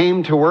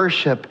came to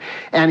worship.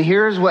 And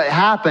here's what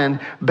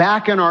happened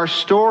back in our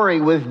story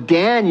with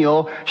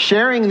Daniel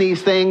sharing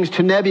these things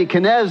to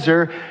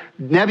Nebuchadnezzar.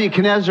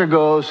 Nebuchadnezzar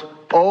goes,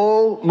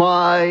 "Oh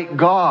my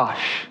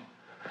gosh.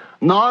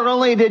 Not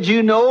only did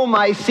you know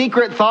my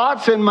secret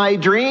thoughts and my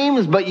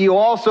dreams, but you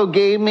also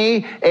gave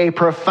me a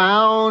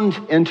profound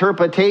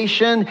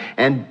interpretation."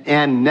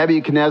 And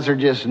Nebuchadnezzar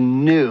just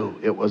knew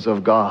it was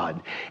of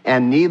God.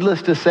 And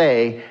needless to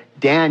say,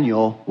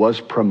 Daniel was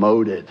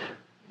promoted.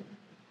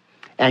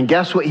 And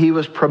guess what he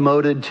was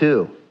promoted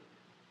to?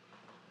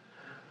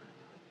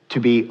 To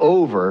be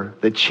over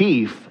the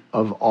chief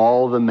of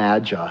all the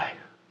Magi.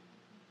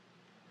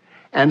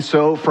 And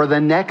so for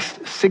the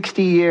next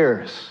 60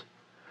 years,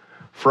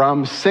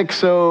 from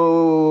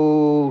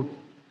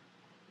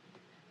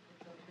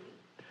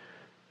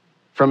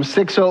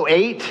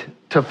 608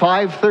 to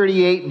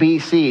 538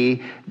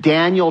 BC,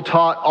 Daniel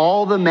taught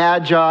all the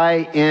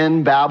Magi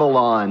in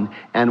Babylon.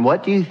 And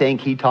what do you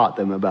think he taught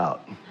them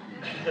about?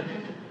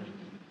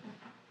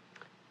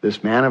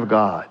 This man of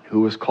God,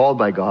 who was called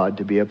by God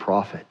to be a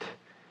prophet.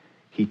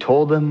 He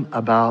told them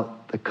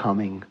about the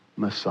coming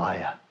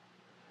Messiah.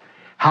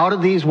 How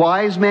did these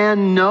wise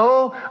men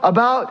know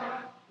about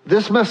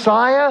this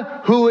Messiah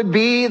who would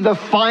be the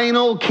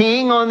final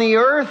king on the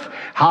earth?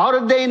 How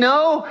did they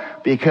know?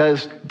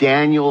 Because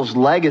Daniel's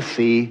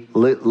legacy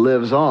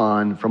lives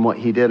on from what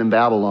he did in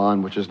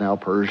Babylon, which is now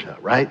Persia,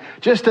 right?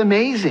 Just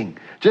amazing.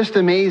 Just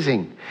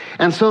amazing.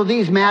 And so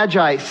these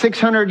Magi,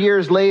 600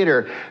 years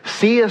later,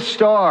 see a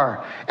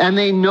star, and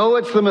they know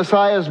it's the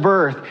Messiah's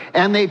birth,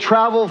 and they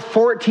travel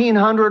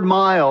 1,400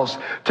 miles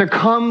to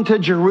come to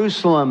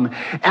Jerusalem,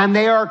 and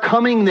they are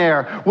coming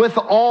there with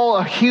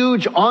a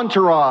huge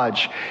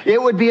entourage.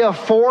 It would be a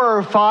 4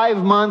 or 5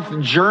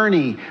 month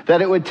journey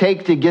that it would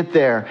take to get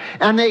there.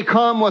 And they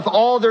come with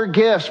all their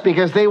gifts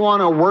because they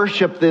want to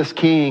worship this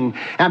king.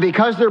 And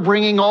because they're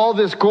bringing all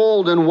this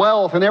gold and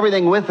wealth and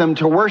everything with them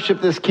to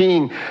worship this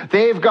king,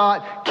 they've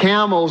got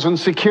camels and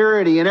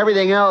security and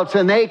everything else.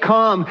 And they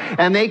come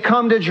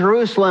to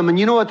Jerusalem. And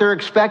you know what they're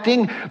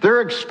expecting?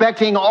 They're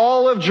expecting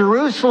all of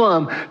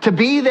Jerusalem to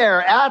be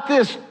there at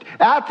this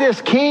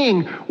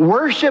king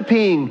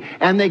worshiping.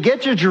 And they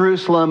get to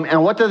Jerusalem,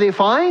 and what do they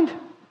find?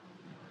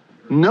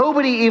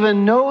 Nobody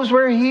even knows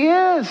where he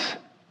is.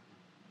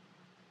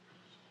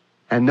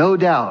 And no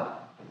doubt,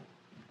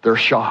 they're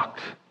shocked.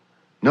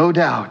 No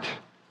doubt.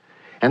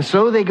 And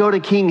so they go to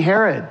King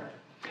Herod.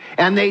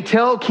 And they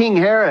tell King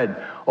Herod,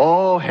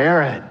 "Oh,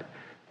 Herod,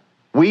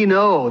 we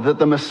know that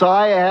the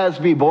Messiah has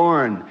been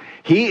born.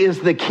 He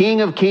is the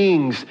King of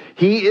Kings.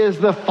 He is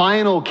the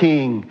final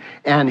king."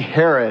 And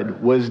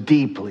Herod was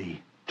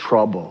deeply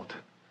troubled.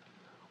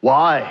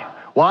 Why?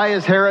 Why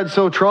is Herod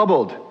so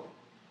troubled?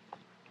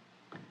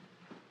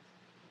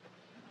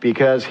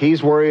 Because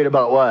he's worried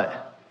about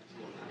what?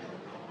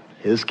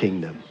 His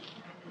kingdom.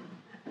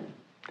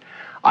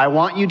 I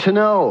want you to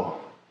know,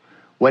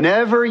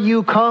 whenever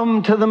you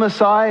come to the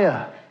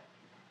Messiah,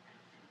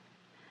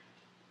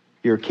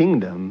 your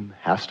kingdom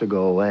has to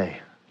go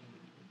away.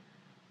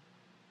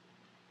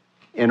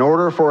 In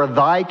order for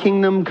thy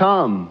kingdom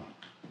come,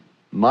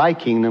 my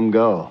kingdom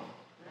go.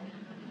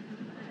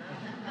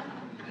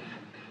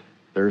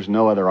 There's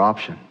no other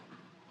option.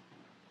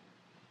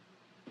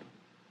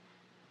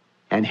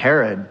 And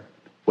Herod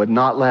would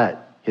not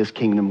let his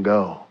kingdom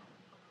go.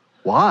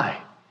 Why?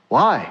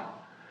 Why?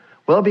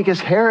 Well, because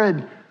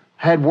Herod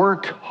had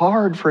worked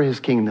hard for his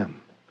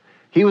kingdom.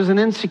 He was an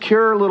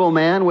insecure little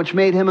man, which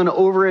made him an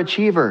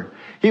overachiever.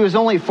 He was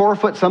only 4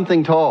 foot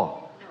something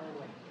tall.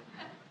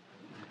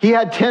 He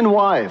had 10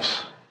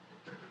 wives.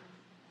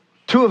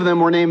 2 of them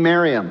were named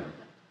Miriam.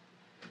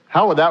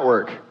 How would that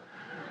work?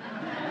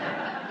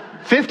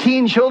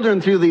 15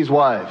 children through these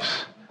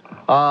wives.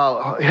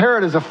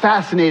 Herod is a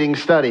fascinating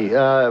study,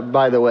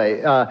 by the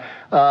way.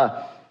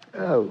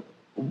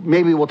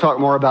 Maybe we'll talk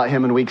more about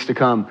him in weeks to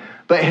come.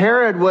 But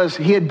Herod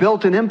he had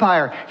built an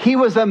empire. He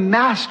was a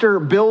master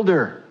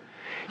builder.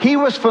 He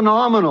was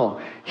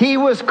phenomenal. He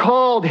was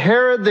called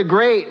Herod the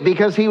Great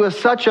because he was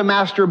such a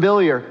master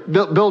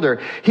builder.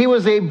 He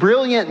was a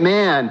brilliant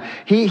man.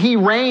 He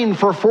reigned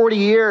for 40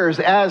 years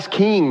as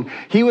king.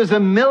 He was a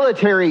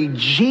military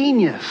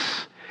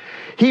genius.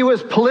 He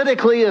was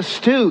politically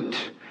astute.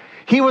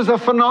 He was a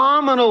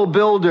phenomenal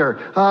builder,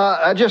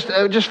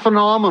 just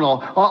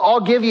phenomenal.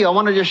 I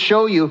want to just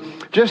show you,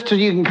 just so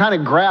you can kind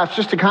of grasp,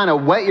 just to kind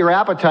of whet your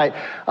appetite,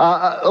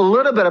 a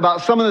little bit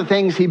about some of the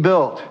things he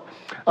built.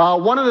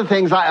 One of the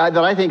things that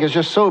I think is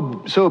just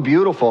so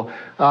beautiful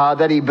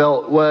that he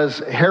built was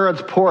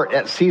Herod's port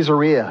at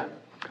Caesarea.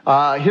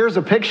 Here's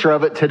a picture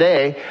of it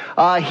today.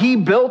 He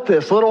built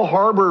this little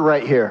harbor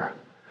right here.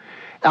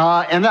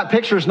 And that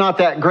picture's not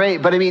that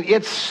great, but I mean,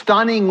 it's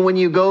stunning when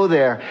you go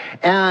there.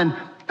 And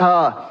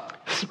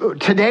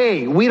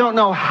today, we don't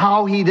know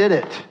how he did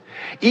it.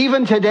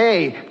 Even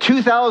today,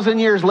 2,000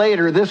 years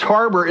later, this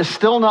harbor is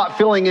still not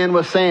filling in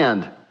with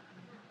sand.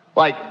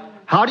 Like,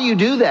 how do you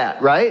do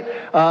that, right?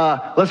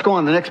 Let's go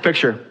on the next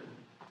picture.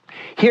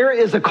 Here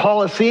is a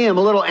Colosseum,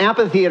 a little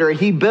amphitheater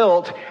he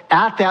built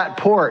at that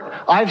port.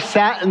 I've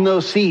sat in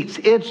those seats.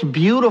 It's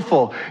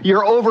beautiful.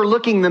 You're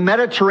overlooking the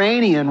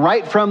Mediterranean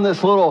right from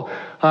this little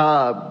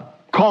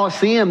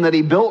Colosseum that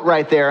he built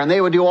right there. And they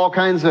would do all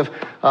kinds of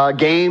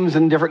games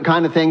and different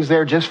kind of things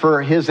there just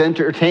for his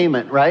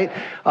entertainment, right?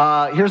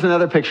 Here's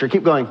another picture.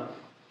 Keep going.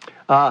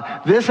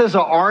 This is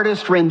an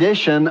artist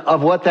rendition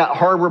of what that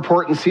harbor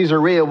port in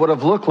Caesarea would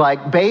have looked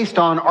like based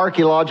on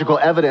archaeological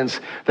evidence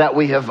that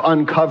we have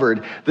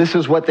uncovered. This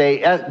is what they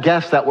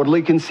guessed that would.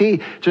 You can see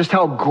just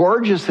how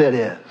gorgeous it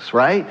is,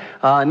 right?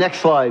 Next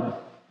slide.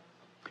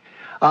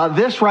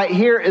 This right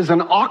here is an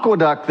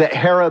aqueduct that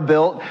Herod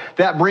built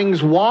that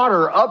brings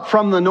water up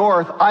from the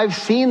north. I've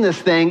seen this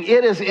thing.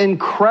 It is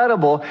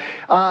incredible.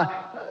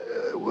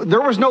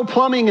 There was no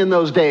plumbing in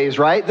those days,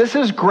 right? This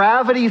is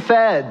gravity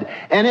fed,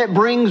 and it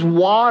brings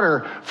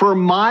water for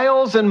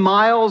miles and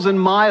miles and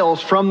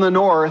miles from the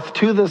north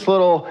to this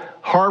little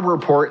harbor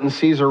port in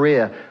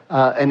Caesarea.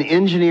 An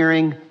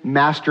engineering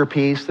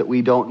masterpiece that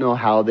we don't know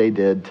how they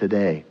did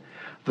today.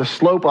 The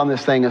slope on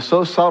this thing is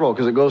so subtle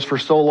because it goes for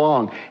so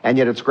long, and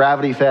yet it's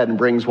gravity fed and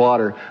brings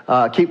water.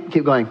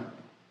 Keep going.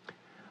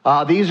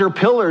 These are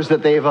pillars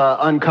that they've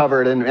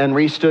uncovered and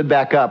restood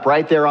back up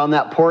right there on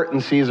that port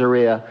in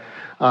Caesarea.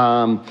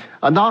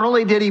 Not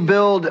only did he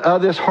build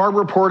this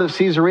harbor port of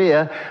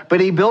Caesarea,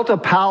 but he built a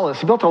palace.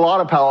 He built a lot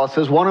of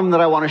palaces. One of them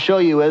that I want to show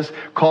you is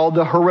called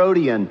the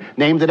Herodian.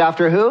 Named it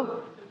after who?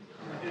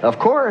 Of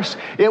course.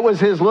 It was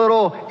his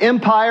little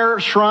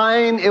empire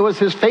shrine. It was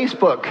his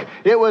Facebook.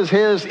 It was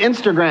his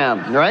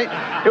Instagram,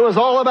 right? It was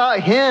all about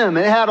him.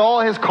 It had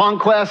all his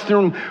conquests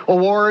and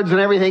awards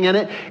and everything in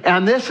it.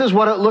 And this is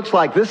what it looks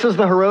like. This is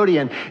the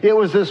Herodian. It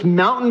was this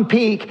mountain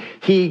peak.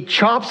 He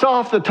chops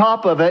off the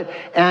top of it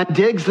and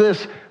digs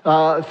this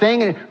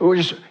thing.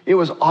 It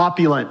was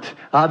opulent.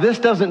 This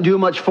doesn't do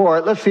much for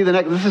it. Let's see the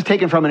next. This is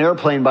taken from an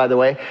airplane, by the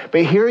way.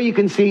 But here you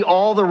can see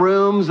all the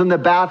rooms and the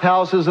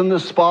bathhouses and the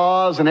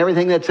spas and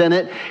everything that's in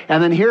it.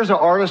 And then here's an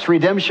artist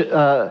redemption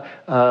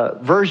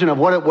version of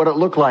what it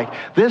looked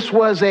like. This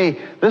was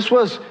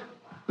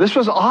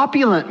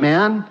opulent,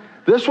 man.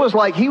 This was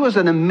like he was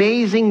an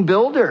amazing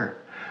builder.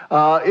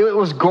 It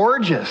was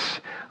gorgeous.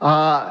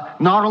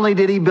 Not only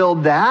did he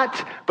build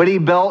that, but he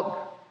built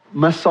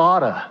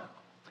Masada.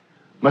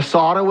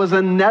 Masada was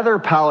another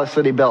palace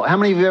that he built. How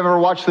many of you have ever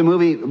watched the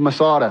movie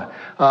Masada?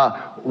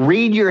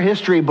 Read your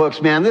history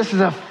books, man. This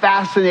is a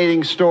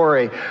fascinating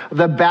story.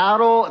 The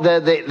battle,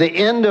 the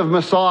end of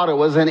Masada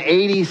was in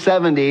AD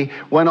 70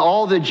 when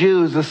all the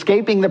Jews,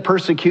 escaping the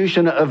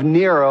persecution of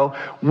Nero,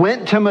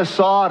 went to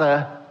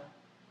Masada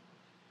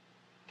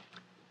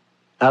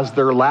as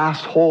their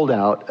last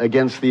holdout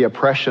against the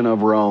oppression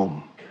of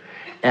Rome.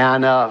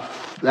 And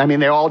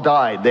they all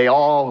died.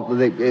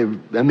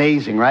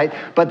 Amazing, right?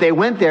 But they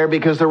went there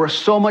because there was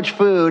so much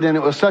food and it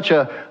was such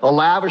a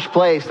lavish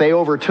place. They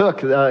overtook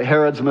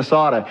Herod's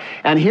Masada.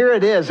 And here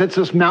it is. It's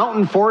this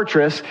mountain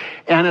fortress,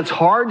 and it's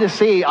hard to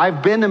see.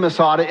 I've been to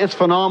Masada. It's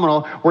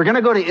phenomenal. We're going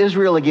to go to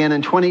Israel again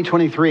in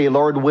 2023,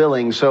 Lord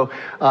willing. So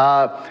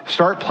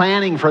start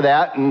planning for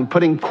that and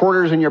putting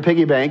quarters in your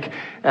piggy bank.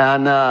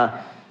 And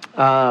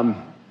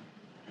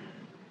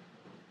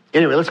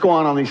anyway, let's go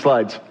on these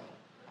slides.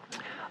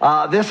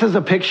 This is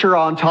a picture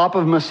on top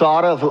of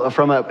Masada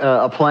from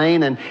a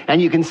plane, and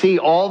you can see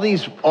all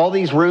these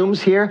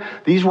rooms here.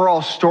 These were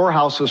all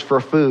storehouses for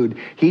food.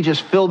 He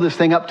just filled this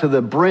thing up to the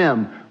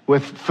brim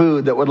with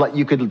food that would let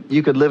you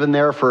could live in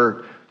there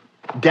for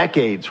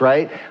decades,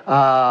 right?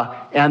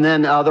 And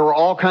then there were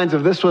all kinds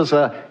of. This was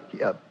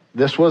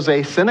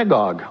a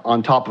synagogue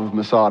on top of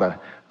Masada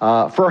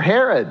for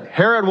Herod.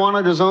 Herod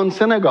wanted his own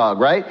synagogue,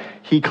 right?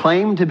 He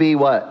claimed to be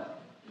what?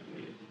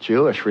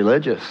 Jewish,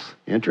 religious.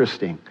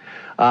 Interesting.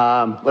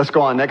 Let's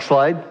go on. Next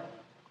slide.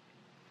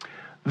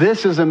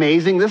 This is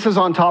amazing. This is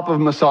on top of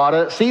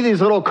Masada. See these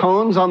little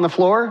cones on the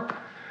floor?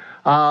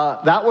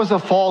 That was a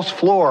false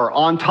floor.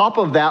 On top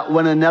of that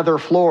went another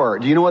floor.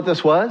 Do you know what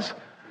this was?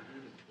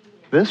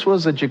 This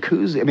was a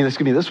jacuzzi.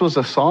 This was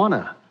a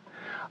sauna.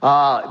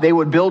 They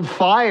would build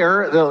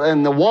fire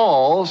in the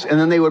walls, and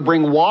then they would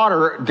bring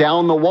water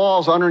down the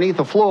walls underneath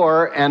the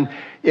floor, and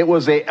it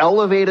was an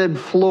elevated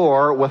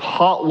floor with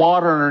hot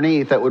water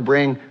underneath that would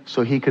bring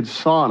so he could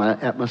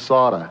sauna at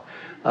Masada.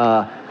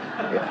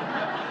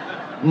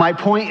 My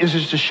point is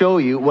just to show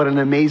you what an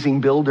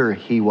amazing builder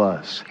he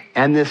was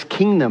and this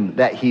kingdom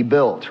that he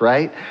built,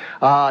 right?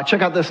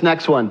 Check out this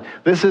next one.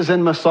 This is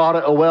in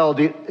Masada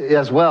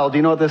as well. Do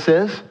you know what this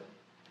is?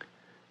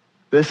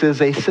 This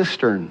is a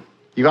cistern.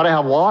 You got to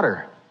have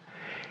water.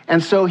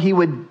 And so he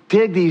would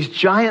dig these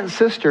giant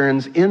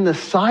cisterns in the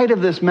side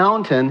of this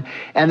mountain,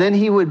 and then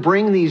he would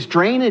bring these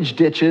drainage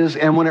ditches,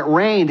 and when it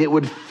rained, it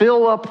would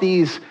fill up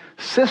these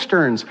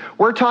cisterns.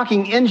 We're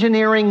talking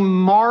engineering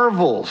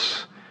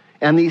marvels,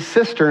 and these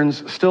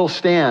cisterns still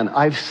stand.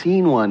 I've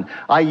seen one.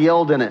 I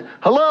yelled in it,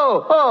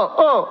 hello,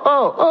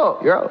 oh,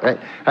 you're all right?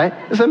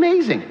 It's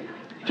amazing,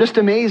 just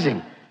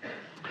amazing.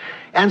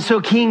 And so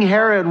King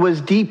Herod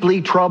was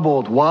deeply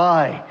troubled.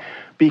 Why?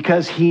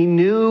 because he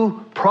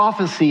knew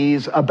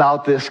prophecies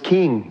about this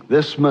king,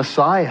 this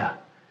Messiah.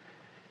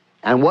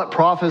 And what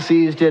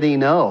prophecies did he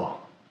know?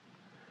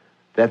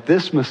 That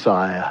this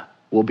Messiah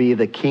will be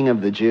the King of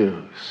the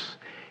Jews,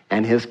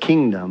 and his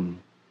kingdom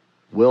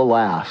will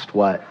last,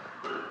 what?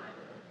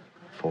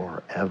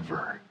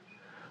 Forever.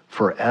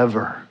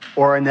 Forever.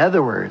 Or in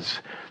other words,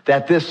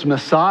 that this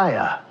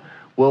Messiah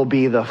will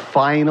be the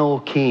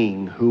final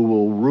king who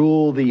will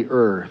rule the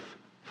earth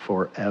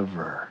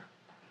forever.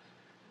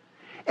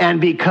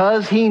 And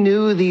because he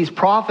knew these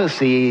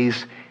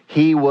prophecies,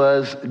 he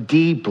was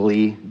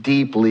deeply,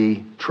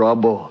 deeply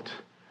troubled.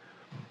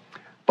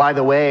 By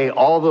the way,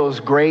 all those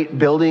great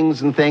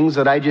buildings and things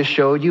that I just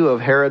showed you of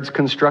Herod's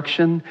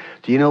construction,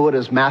 do you know what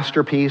his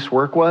masterpiece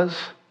work was?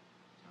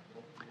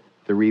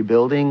 The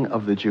rebuilding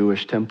of the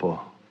Jewish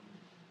temple.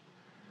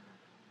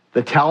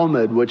 The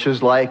Talmud, which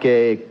is like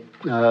a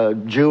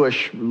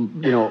Jewish,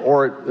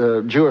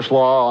 Jewish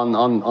law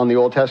on the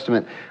Old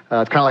Testament.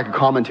 It's kind of like a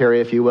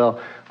commentary, if you will.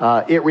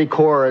 It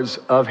records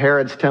of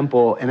Herod's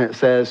temple, and it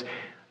says,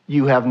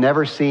 "You have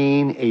never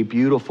seen a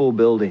beautiful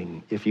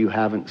building if you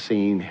haven't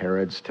seen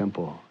Herod's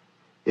temple."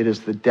 It is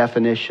the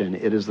definition.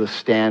 It is the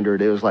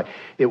standard.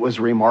 It was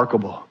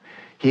remarkable.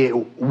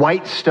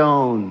 White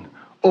stone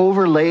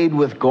overlaid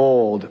with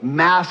gold,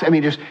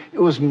 it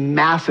was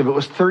massive. It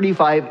was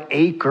 35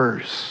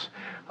 acres.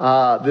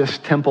 This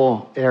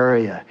temple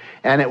area.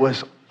 And it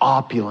was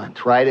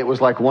opulent, right? It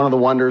was like one of the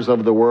wonders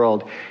of the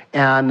world.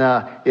 And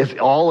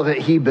all of it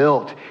he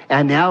built.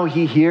 And now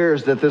he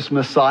hears that this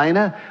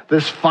Messiah,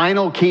 this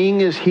final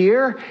king is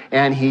here,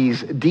 and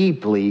he's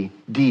deeply,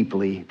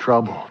 deeply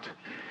troubled.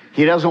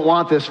 He doesn't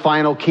want this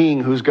final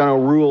king who's going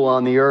to rule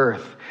on the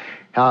earth.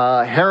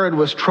 Herod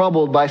was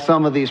troubled by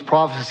some of these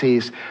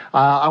prophecies.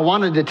 I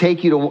wanted to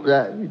take you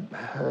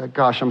to,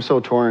 gosh, I'm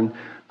so torn.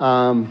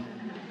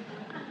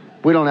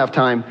 We don't have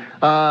time.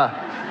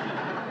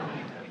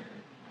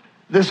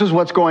 This is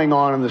what's going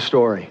on in the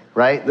story,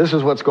 right? This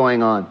is what's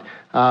going on.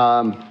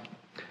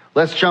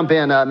 Let's jump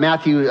in.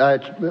 Matthew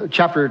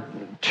chapter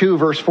 2,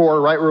 verse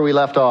 4, right where we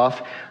left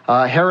off.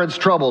 Herod's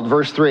troubled,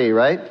 verse 3,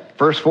 right?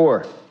 Verse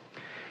 4.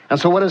 And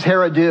so what does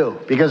Herod do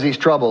because he's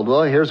troubled?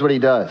 Well, here's what he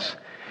does.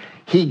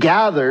 He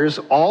gathers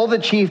all the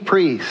chief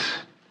priests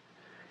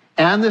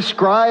and the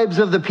scribes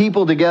of the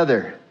people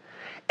together,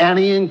 and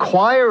he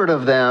inquired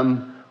of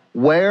them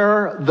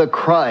where the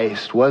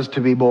Christ was to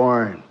be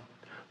born.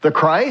 The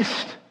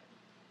Christ?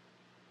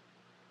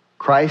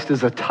 Christ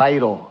is a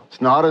title.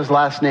 It's not his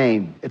last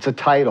name. It's a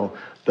title.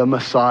 The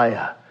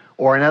Messiah.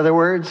 Or in other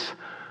words,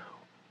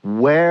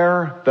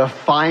 where the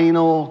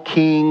final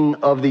king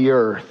of the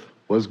earth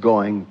was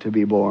going to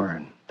be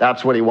born.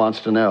 That's what he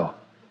wants to know.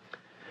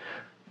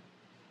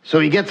 So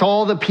he gets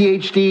all the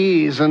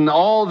PhDs and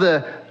all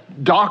the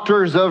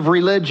doctors of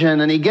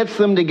religion, and he gets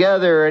them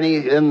together,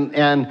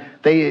 and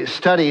they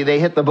study, they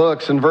hit the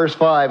books in verse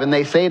 5, and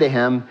they say to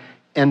him,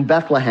 "In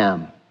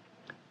Bethlehem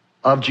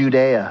of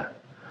Judea,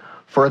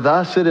 for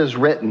thus it is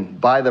written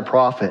by the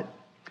prophet,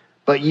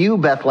 but you,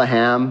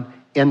 Bethlehem,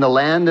 in the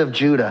land of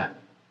Judah,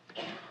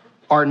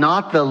 are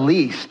not the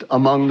least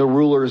among the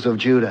rulers of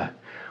Judah."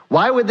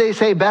 Why would they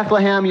say,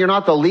 Bethlehem, you're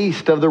not the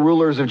least of the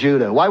rulers of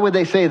Judah? Why would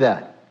they say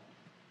that?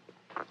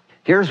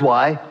 Here's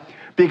why.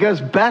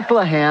 Because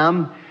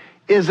Bethlehem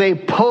is a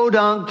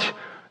podunk,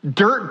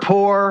 dirt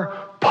poor,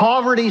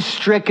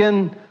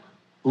 poverty-stricken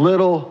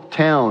little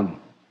town.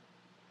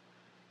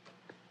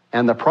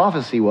 And the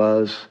prophecy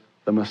was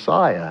the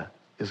Messiah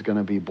is going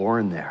to be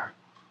born there.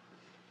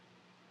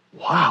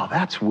 Wow,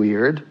 that's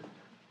weird.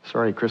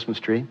 Sorry,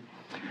 Christmas tree.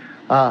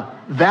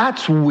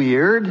 That's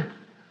weird.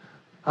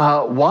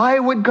 Why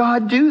would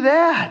God do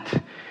that?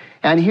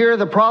 And here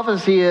the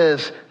prophecy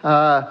is,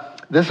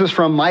 this is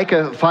from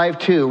Micah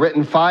 5:2,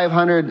 written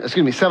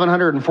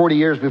 740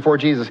 years before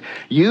Jesus.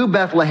 "You,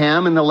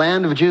 Bethlehem, in the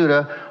land of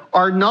Judah,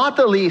 are not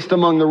the least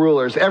among the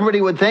rulers."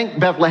 Everybody would think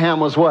Bethlehem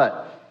was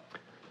what?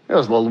 It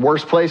was the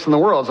worst place in the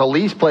world. It's the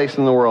least place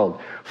in the world.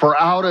 "For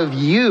out of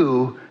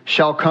you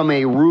shall come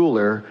a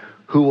ruler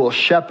who will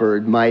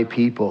shepherd my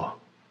people."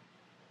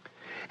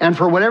 And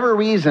for whatever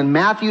reason,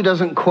 Matthew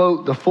doesn't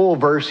quote the full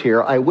verse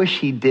here. I wish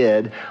he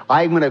did.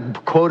 I'm going to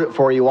quote it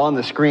for you on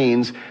the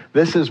screens.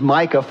 This is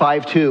Micah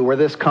 5:2, where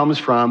this comes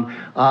from.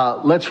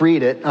 Let's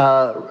read it.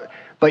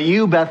 "But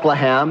you,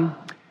 Bethlehem,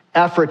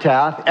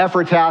 Ephrathah."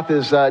 Ephrathah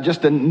is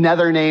just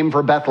another name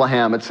for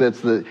Bethlehem.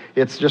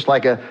 It's just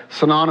like a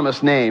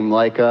synonymous name,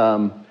 like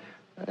I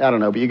don't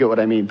know, but you get what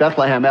I mean.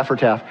 Bethlehem,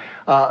 Ephrathah.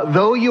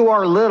 "Though you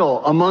are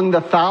little among the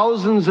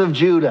thousands of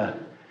Judah,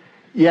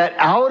 yet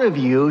out of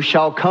you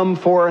shall come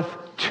forth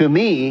to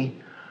me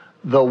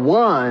the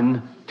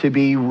one to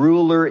be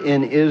ruler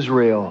in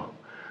Israel,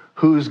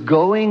 whose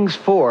goings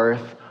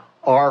forth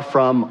are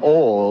from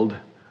old,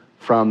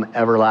 from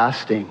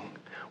everlasting."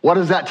 What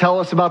does that tell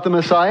us about the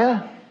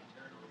Messiah?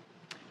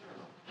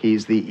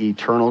 He's the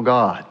eternal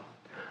God.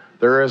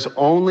 There is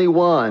only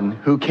one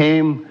who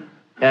came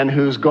and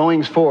whose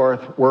goings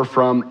forth were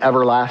from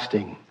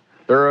everlasting.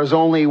 There is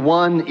only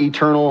one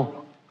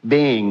eternal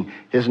being.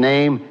 His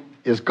name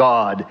is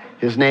God.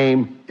 His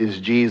name is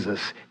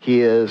Jesus.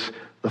 He is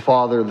the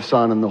Father, the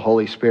Son, and the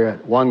Holy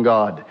Spirit. One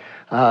God.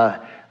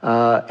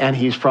 And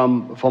he's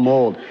from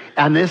old.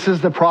 And this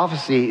is the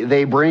prophecy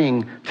they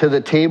bring to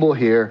the table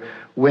here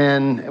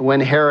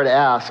when Herod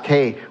asks,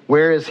 hey,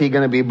 where is he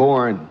going to be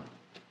born?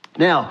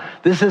 Now,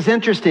 this is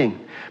interesting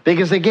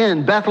because,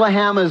 again,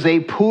 Bethlehem is a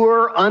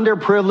poor,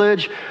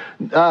 underprivileged,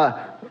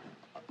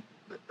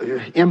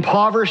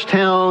 impoverished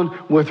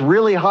town with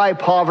really high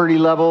poverty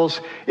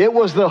levels. It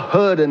was the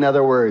hood, in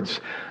other words.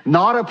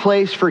 Not a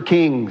place for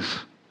kings.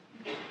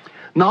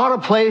 Not a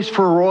place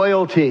for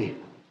royalty.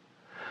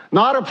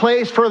 Not a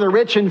place for the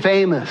rich and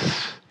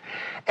famous.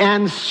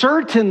 And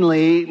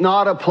certainly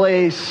not a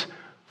place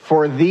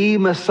for the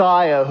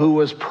Messiah who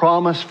was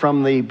promised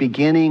from the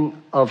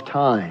beginning of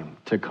time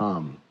to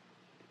come.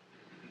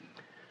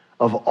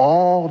 Of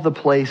all the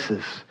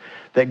places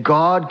that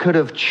God could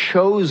have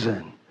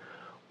chosen,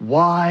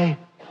 why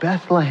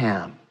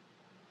Bethlehem?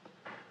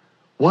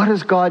 What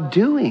is God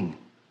doing?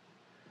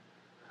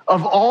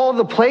 Of all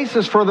the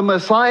places for the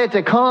Messiah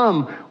to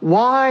come,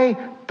 why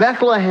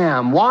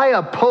Bethlehem? Why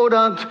a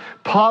podunk,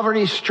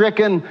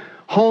 poverty-stricken,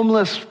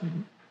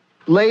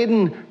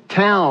 homeless-laden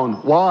town?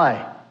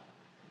 Why?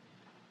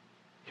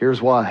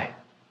 Here's why.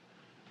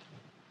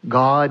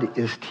 God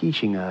is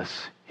teaching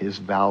us his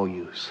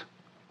values.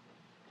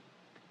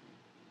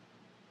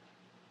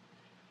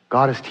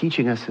 God is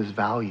teaching us his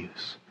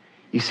values.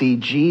 You see,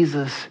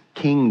 Jesus'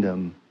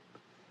 kingdom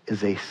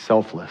is a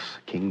selfless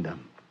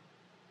kingdom.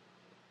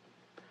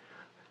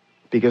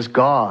 Because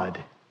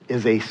God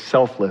is a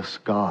selfless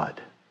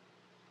God.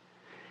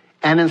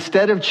 And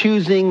instead of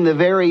choosing the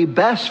very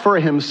best for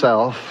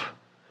himself,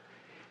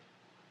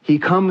 he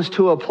comes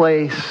to a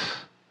place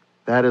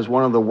that is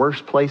one of the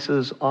worst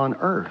places on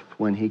earth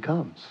when he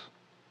comes.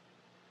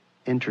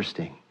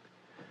 Interesting.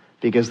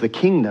 Because the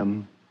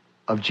kingdom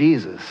of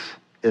Jesus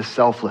is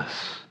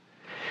selfless.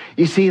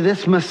 You see,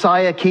 this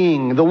Messiah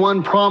King, the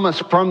one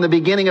promised from the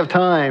beginning of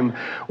time,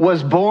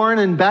 was born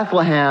in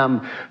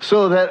Bethlehem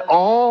so that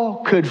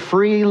all could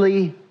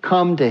freely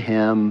come to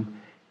him.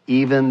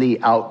 Even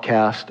the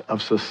outcast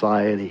of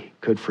society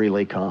could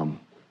freely come.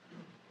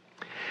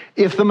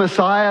 If the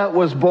Messiah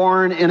was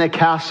born in a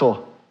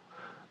castle,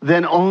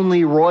 then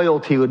only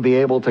royalty would be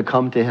able to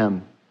come to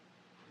him.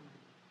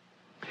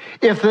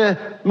 If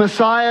the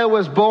Messiah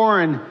was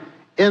born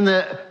in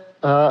the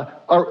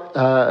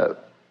oh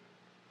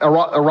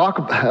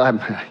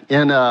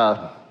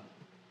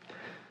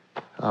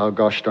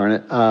gosh darn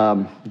it,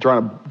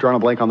 drawing a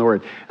blank on the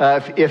word.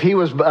 If he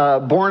was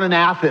born in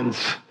Athens,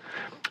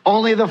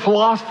 only the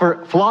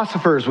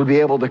philosophers would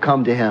be able to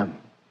come to him.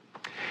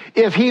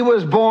 If he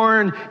was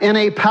born in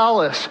a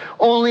palace,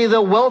 only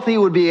the wealthy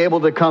would be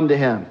able to come to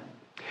him.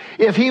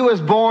 If he was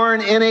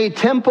born in a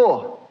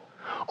temple,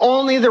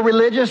 only the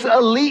religious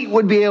elite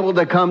would be able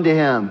to come to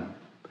him.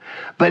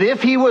 But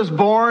if he was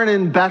born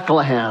in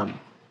Bethlehem,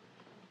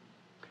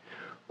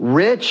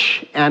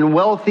 rich and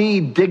wealthy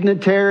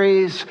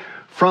dignitaries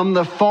from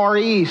the Far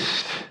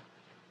East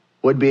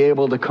would be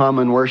able to come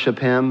and worship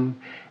him,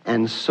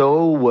 and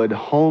so would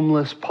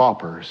homeless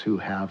paupers who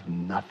have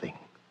nothing.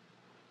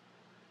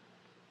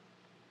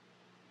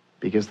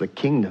 Because the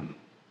kingdom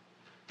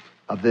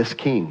of this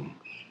king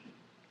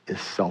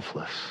is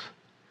selfless.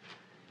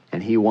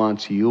 And he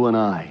wants you and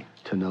I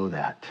to know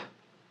that.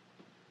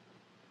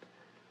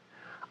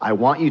 I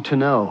want you to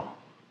know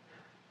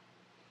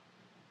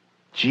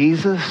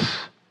Jesus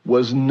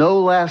was no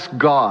less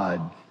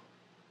God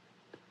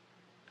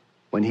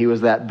when he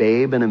was that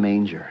babe in a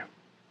manger.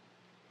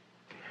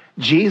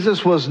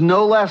 Jesus was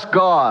no less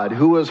God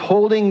who was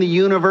holding the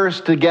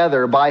universe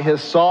together by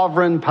his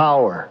sovereign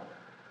power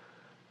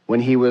when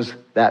he was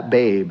that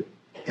babe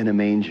in a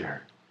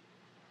manger.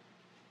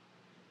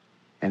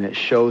 And it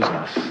shows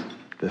us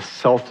the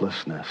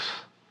selflessness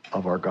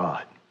of our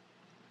God.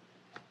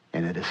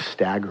 And it is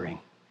staggering.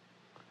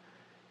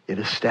 It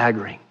is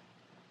staggering.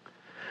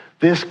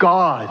 This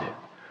God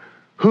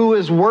who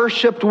is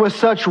worshiped with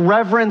such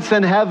reverence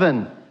in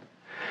heaven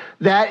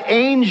that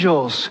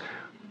angels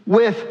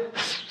with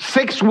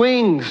 6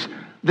 wings,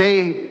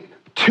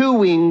 two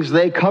wings,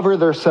 they cover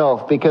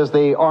themselves because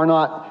they are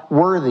not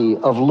worthy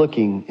of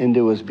looking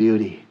into his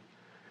beauty.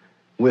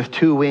 With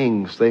 2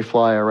 wings, they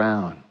fly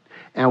around.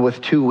 And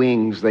with 2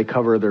 wings, they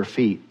cover their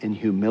feet in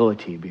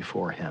humility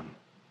before him.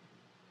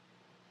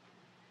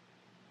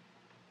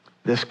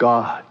 This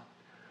God,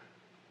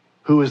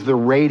 who is the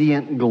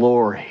radiant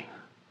glory,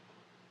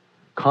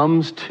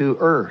 comes to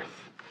earth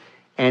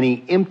and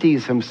he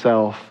empties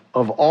himself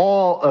of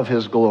all of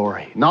his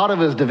glory, not of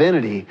his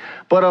divinity,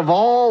 but of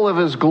all of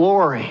his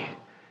glory,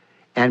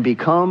 and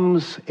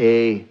becomes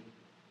a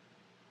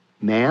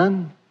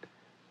man,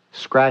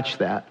 scratch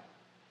that,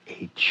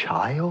 a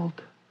child,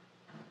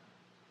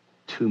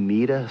 to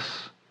meet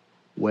us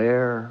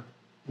where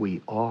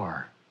we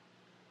are.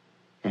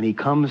 And he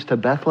comes to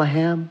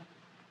Bethlehem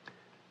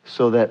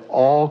so that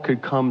all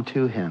could come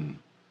to him.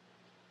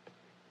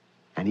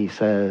 And he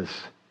says,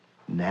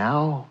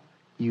 now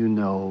you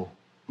know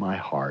my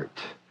heart.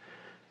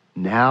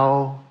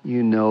 Now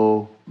you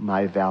know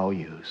my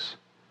values.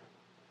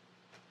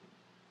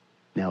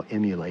 Now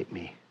emulate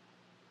me.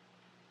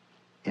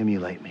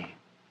 Emulate me.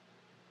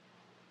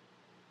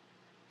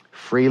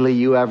 Freely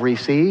you have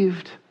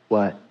received,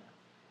 what?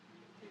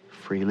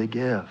 Freely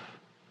give.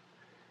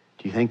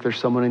 Do you think there's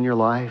someone in your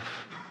life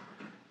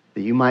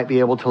that you might be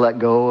able to let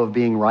go of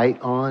being right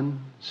on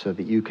so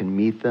that you can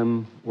meet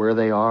them where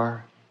they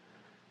are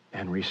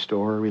and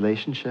restore a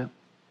relationship?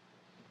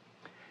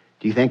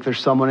 Do you think there's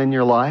someone in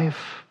your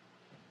life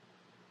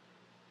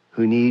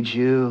who needs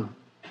you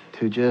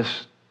to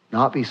just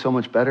not be so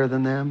much better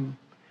than them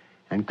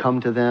and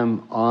come to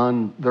them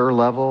on their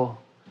level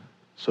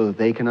so that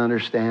they can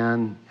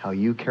understand how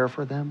you care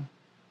for them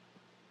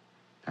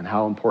and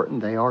how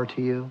important they are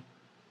to you,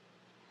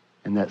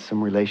 and that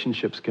some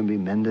relationships can be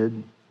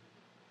mended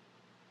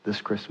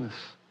this Christmas?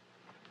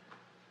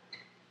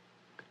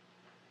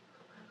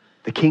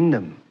 The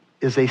kingdom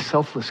is a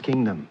selfless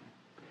kingdom,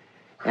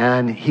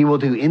 and he will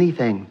do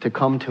anything to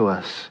come to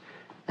us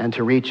and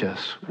to reach us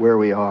where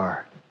we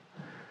are.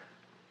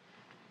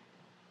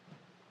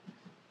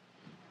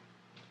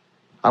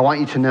 I want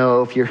you to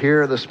know, if you're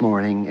here this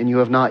morning and you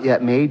have not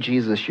yet made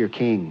Jesus your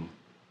king,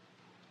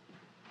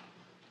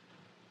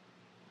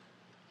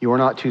 you are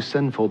not too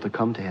sinful to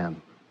come to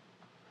him.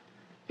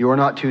 You are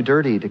not too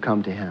dirty to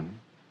come to him.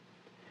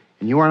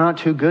 And you are not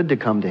too good to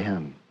come to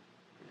him.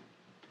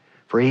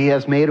 For he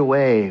has made a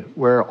way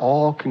where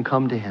all can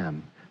come to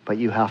him, but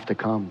you have to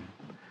come.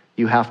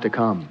 You have to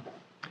come.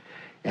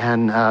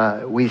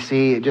 And we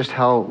see just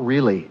how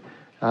really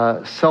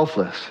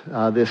selfless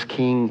this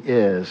king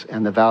is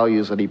and the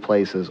values that he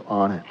places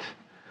on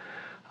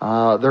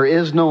it. There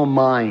is no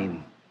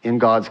mine in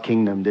God's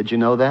kingdom. Did you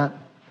know that?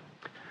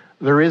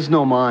 There is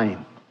no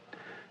mine.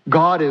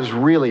 God is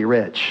really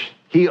rich.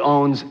 He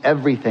owns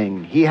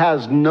everything. He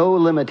has no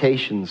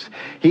limitations.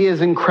 He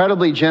is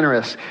incredibly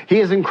generous. He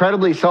is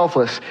incredibly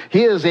selfless.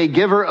 He is a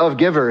giver of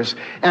givers.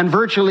 And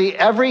virtually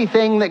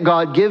everything that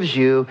God gives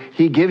you,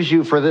 he gives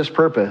you for this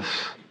purpose,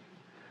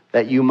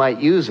 that you might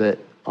use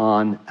it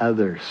on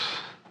others.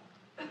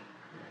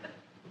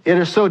 It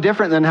is so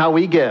different than how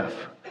we give.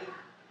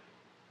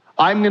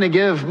 I'm going to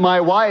give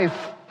my wife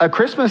a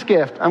Christmas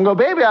gift. I'm going,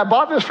 baby, I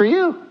bought this for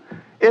you.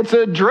 It's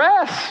a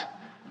dress.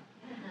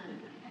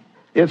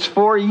 It's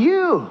for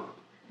you.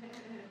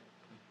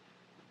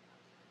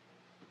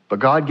 But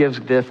God gives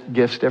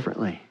gifts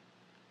differently.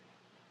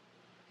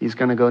 He's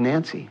going to go,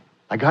 Nancy,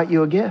 I got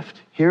you a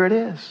gift. Here it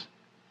is.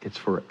 It's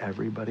for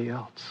everybody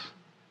else.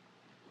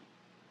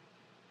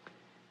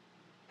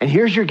 And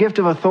here's your gift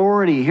of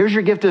authority. Here's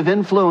your gift of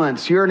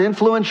influence. You're an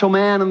influential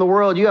man in the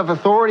world. You have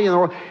authority in the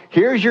world.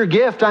 Here's your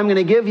gift I'm going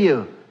to give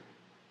you.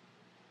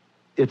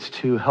 It's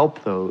to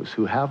help those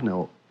who have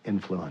no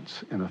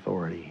influence and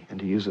authority and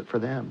to use it for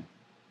them.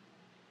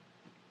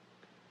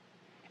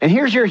 And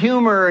here's your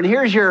humor, and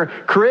here's your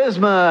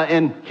charisma,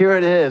 and here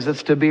it is.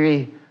 It's to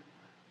be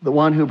the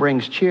one who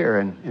brings cheer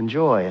and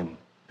joy and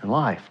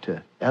life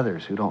to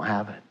others who don't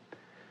have it.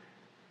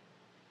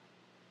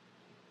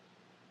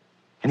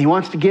 And he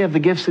wants to give the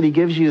gifts that he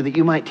gives you that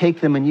you might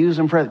take them and use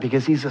them for it,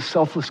 because he's a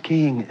selfless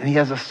king and he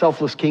has a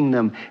selfless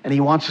kingdom, and he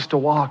wants us to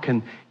walk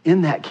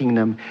in that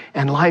kingdom.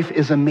 And life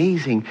is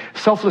amazing.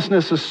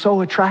 Selflessness is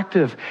so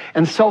attractive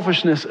and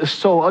selfishness is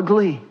so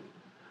ugly.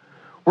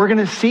 We're going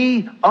to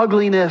see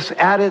ugliness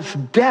at its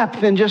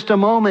depth in just a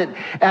moment.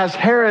 As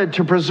Herod,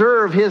 to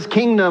preserve his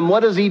kingdom,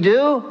 what does he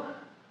do?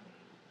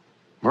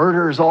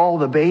 Murders all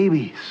the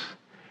babies.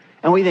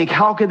 And we think,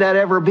 how could that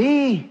ever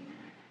be?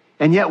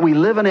 And yet we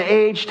live in an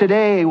age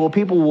today where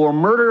people will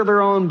murder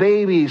their own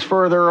babies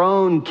for their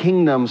own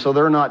kingdom so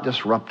they're not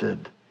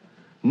disrupted.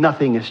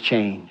 Nothing has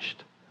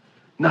changed.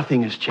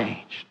 Nothing has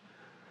changed.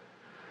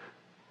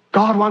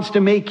 God wants to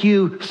make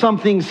you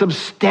something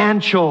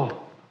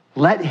substantial.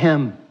 Let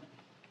him.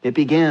 It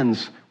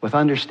begins with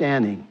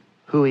understanding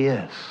who he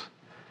is.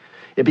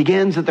 It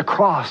begins at the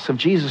cross of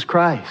Jesus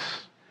Christ.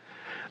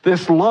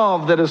 This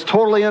love that is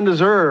totally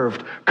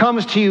undeserved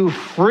comes to you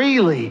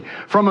freely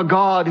from a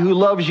God who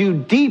loves you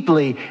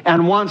deeply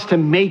and wants to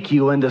make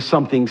you into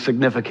something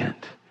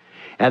significant.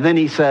 And then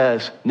he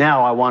says,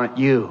 now I want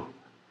you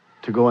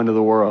to go into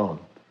the world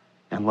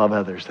and love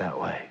others that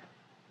way.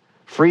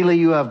 Freely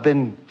you have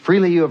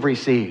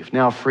received,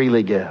 now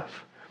freely give.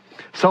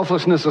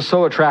 Selflessness is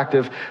so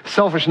attractive.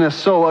 Selfishness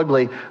so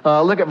ugly.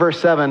 Look at verse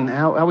 7.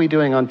 How are we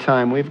doing on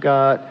time? We've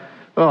got,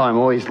 I'm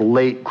always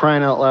late,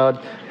 crying out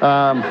loud.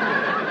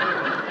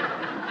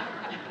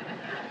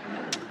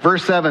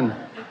 Verse 7.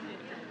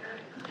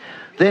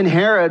 Then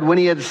Herod, when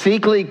he had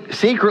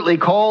secretly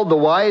called the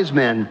wise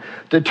men,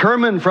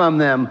 determined from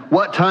them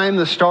what time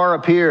the star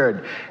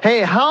appeared.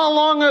 Hey, how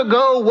long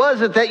ago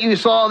was it that you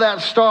saw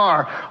that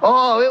star?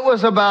 Oh, it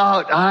was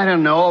about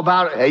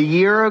a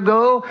year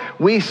ago.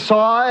 We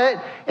saw it,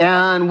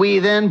 and we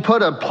then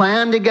put a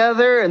plan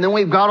together, and then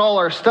we've got all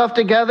our stuff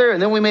together, and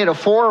then we made a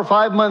 4 or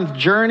 5 month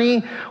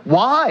journey.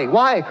 Why?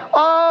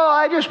 Oh,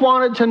 I just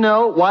wanted to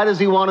know. Why does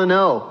he want to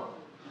know?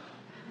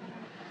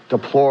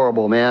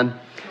 Deplorable, man.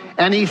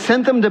 And he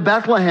sent them to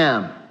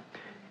Bethlehem.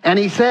 And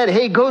he said,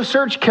 hey, go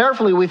search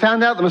carefully. We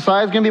found out the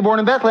Messiah is going to be born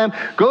in Bethlehem.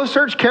 Go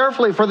search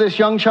carefully for this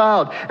young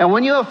child. And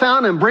when you have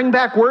found him, bring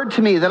back word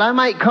to me that I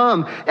might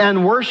come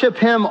and worship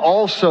him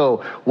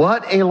also.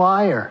 What a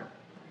liar.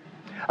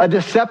 A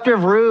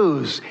deceptive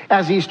ruse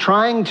as he's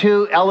trying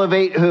to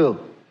elevate who?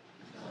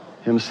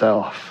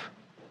 Himself.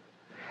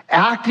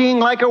 Acting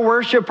like a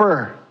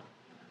worshiper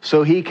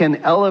so he can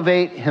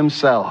elevate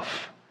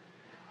himself.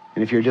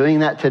 And if you're doing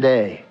that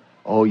today,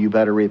 oh, you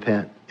better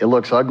repent. It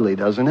looks ugly,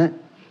 doesn't it?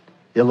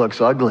 It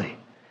looks ugly.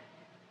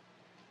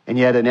 And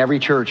yet in every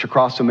church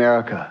across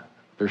America,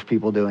 there's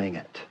people doing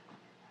it.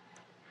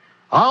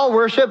 I'll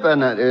worship,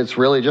 and it's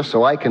really just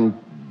so I can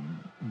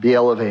be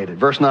elevated.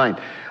 Verse 9.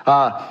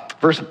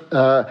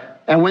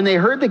 And when they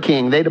heard the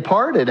king, they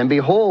departed, and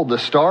behold, the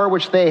star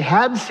which they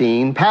had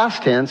seen,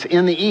 past tense,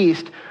 in the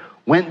east,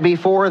 went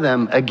before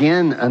them,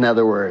 again, in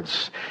other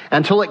words,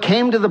 until it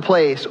came to the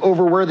place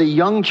over where the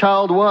young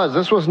child was.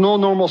 This was no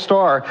normal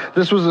star.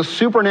 This was a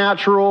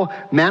supernatural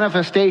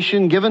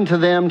manifestation given to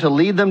them to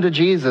lead them to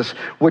Jesus,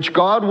 which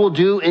God will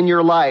do in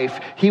your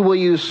life. He will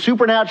use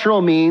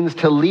supernatural means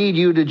to lead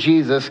you to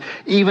Jesus,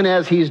 even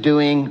as he's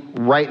doing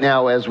right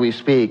now as we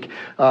speak.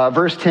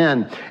 Verse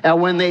 10,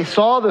 and when they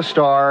saw the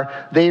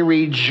star, they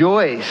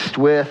rejoiced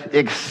with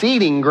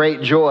exceeding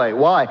great joy.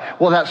 Why?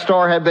 Well, that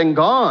star had been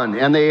gone,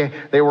 and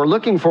they were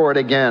looking for it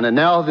again, and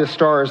now this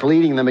star is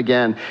leading them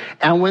again.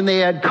 And when they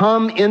had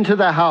come into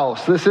the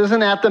house, this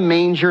isn't at the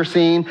manger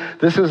scene.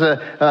 This is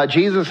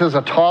Jesus is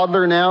a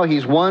toddler now.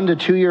 He's 1 to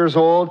 2 years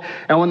old.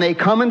 And when they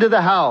come into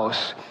the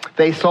house,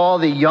 they saw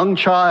the young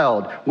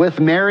child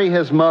with Mary,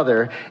 his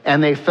mother,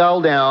 and they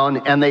fell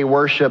down and they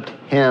worshiped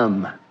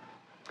him.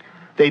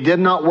 They did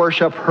not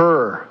worship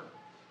her.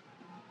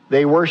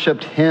 They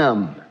worshiped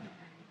him.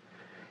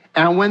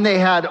 And when they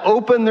had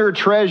opened their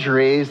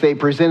treasuries, they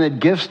presented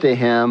gifts to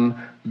him,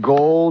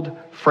 gold,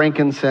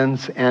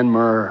 frankincense, and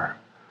myrrh.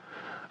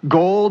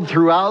 Gold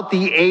throughout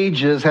the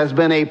ages has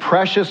been a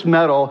precious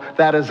metal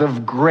that is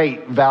of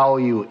great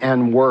value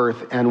and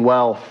worth and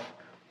wealth.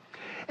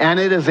 And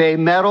it is a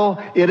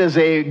metal, it is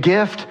a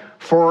gift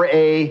for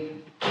a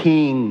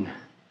king.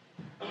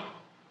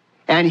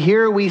 And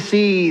here we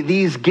see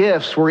these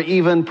gifts were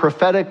even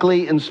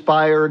prophetically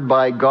inspired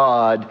by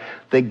God,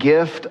 the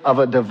gift of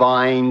a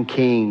divine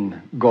king,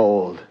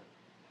 gold.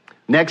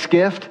 Next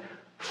gift,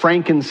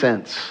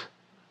 frankincense.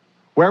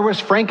 Where was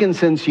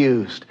frankincense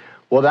used?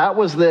 Well, that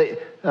was the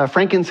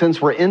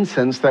frankincense were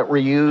incense that were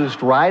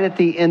used right at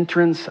the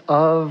entrance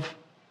of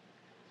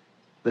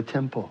the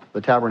temple,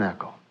 the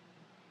tabernacle.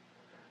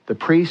 The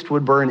priest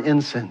would burn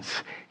incense.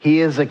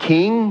 He is a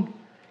king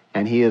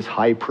and he is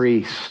high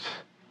priest.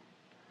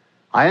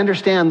 I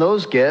understand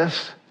those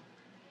gifts.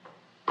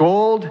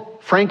 Gold,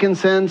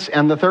 frankincense,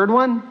 and the third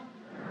one?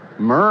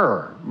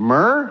 Myrrh.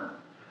 Myrrh?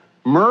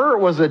 Myrrh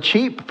was a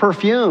cheap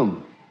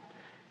perfume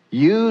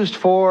used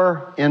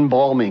for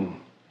embalming.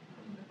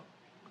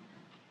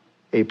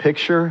 A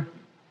picture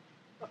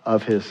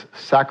of his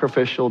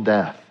sacrificial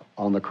death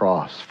on the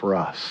cross for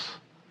us.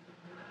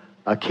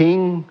 A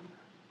king,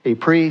 a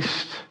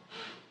priest,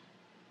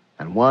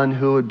 and one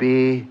who would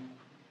be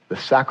the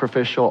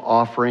sacrificial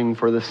offering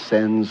for the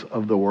sins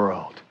of the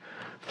world.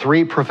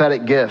 3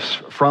 prophetic gifts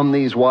from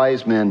these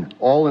wise men,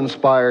 all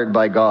inspired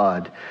by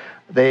God.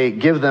 They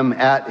give them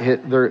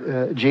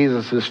at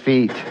Jesus'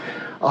 feet.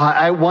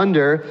 I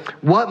wonder,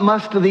 what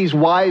must these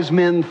wise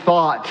men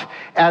thought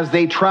as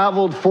they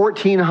traveled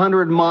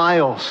 1,400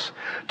 miles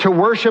to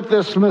worship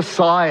this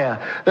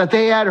Messiah that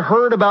they had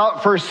heard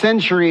about for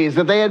centuries,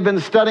 that they had been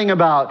studying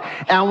about.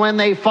 And when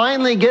they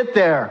finally get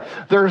there,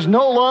 there's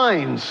no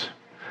lines,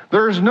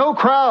 there's no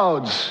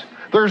crowds,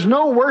 there's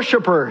no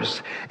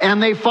worshipers.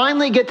 And they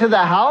finally get to the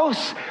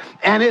house,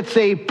 and it's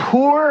a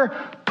poor,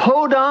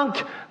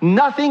 podunk,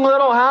 nothing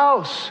little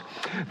house.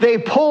 They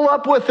pull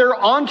up with their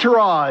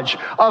entourage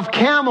of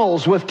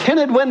camels with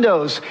tinted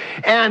windows,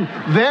 and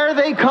there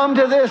they come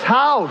to this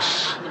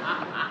house.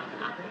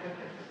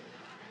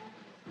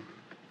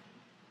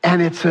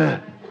 And it's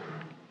a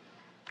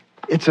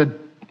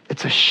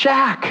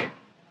shack.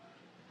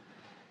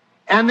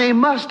 And they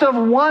must have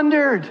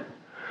wondered,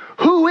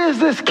 who is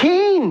this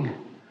king?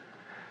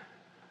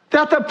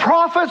 That the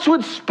prophets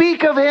would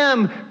speak of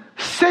him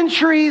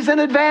centuries in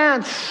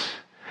advance.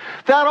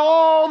 That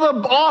all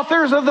the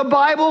authors of the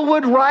Bible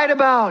would write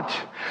about.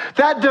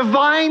 That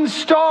divine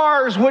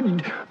stars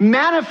would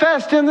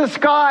manifest in the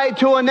sky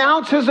to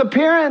announce his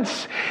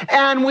appearance.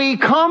 And we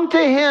come to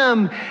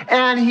him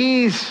and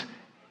he's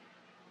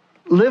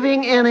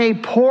living in a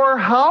poor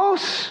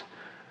house?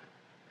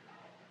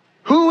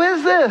 Who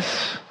is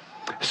this?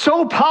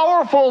 So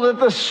powerful that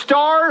the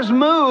stars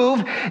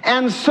move,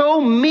 and so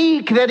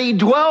meek that he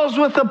dwells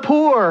with the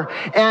poor.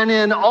 And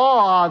in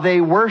awe,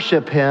 they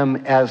worship him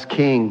as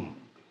king.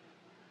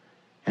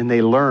 And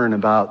they learn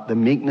about the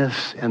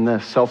meekness and the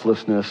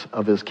selflessness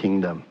of his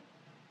kingdom.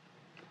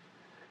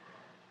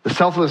 The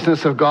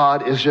selflessness of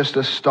God is just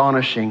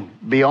astonishing,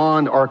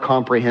 beyond our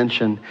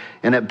comprehension,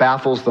 and it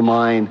baffles the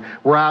mind.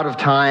 We're out of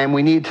time.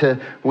 We need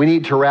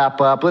to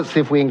wrap up. Let's see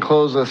if we can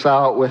close this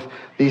out with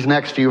these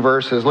next few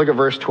verses. Look at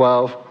verse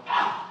 12.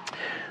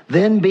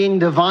 Then being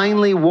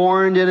divinely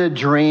warned in a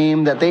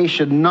dream that they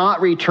should not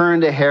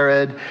return to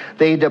Herod,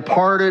 they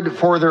departed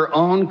for their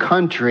own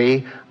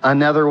country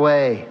another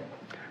way.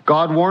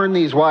 God warned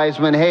these wise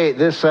men, hey,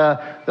 this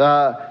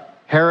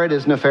Herod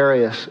is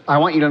nefarious. I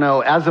want you to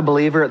know, as a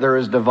believer, there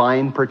is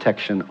divine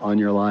protection on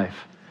your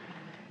life.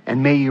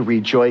 And may you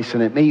rejoice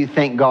in it. May you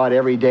thank God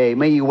every day.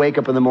 May you wake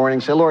up in the morning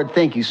and say, Lord,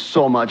 thank you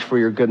so much for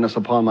your goodness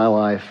upon my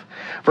life.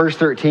 Verse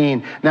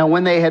 13, now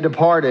when they had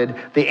departed,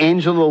 the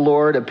angel of the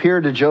Lord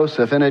appeared to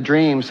Joseph in a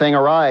dream, saying,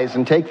 arise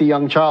and take the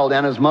young child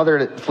and his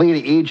mother to flee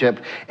to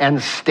Egypt and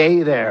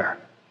stay there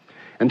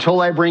until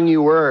I bring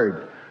you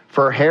word.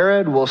 For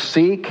Herod will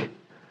seek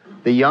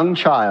the young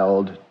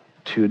child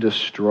to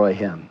destroy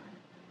him.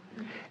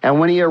 And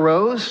when he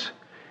arose,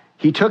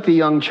 he took the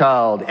young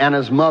child and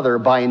his mother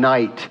by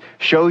night.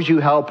 Shows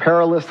you how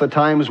perilous the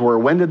times were.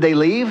 When did they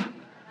leave?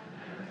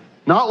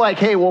 Not like,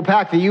 hey, we'll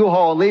pack the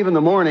U-Haul and leave in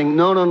the morning.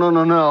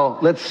 No.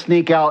 Let's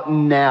sneak out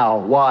now.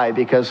 Why?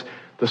 Because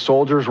the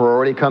soldiers were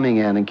already coming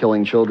in and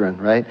killing children,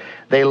 right?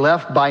 They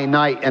left by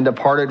night and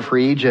departed for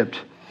Egypt,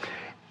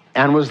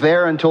 and was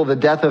there until the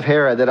death of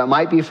Herod, that it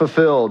might be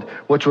fulfilled,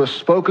 which was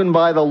spoken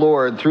by the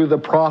Lord through the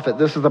prophet.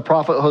 This is the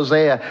prophet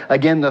Hosea.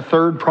 Again, the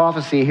third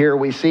prophecy here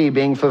we see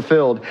being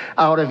fulfilled.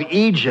 Out of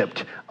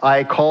Egypt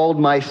I called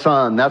my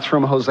son. That's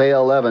from Hosea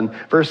 11,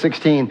 verse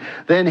 16.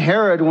 Then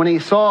Herod, when he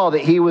saw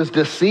that he was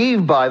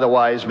deceived by the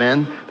wise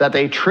men, that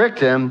they tricked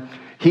him,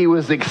 he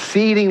was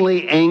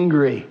exceedingly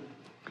angry.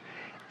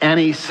 And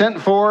he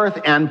sent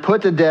forth and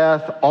put to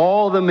death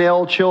all the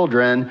male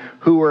children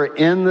who were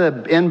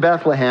in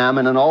Bethlehem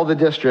and in all the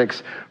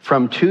districts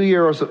from 2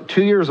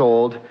 years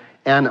old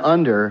and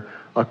under,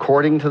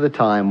 according to the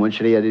time which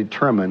he had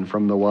determined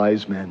from the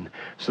wise men.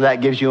 So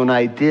that gives you an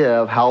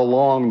idea of how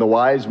long the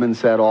wise men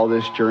said all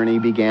this journey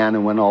began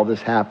and when all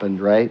this happened,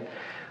 right?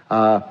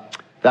 That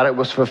it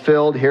was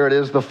fulfilled, here it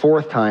is the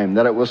fourth time,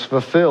 that it was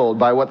fulfilled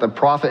by what the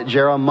prophet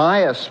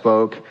Jeremiah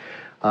spoke,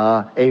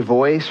 a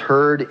voice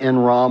heard in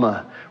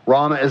Ramah.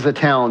 Ramah is a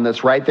town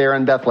that's right there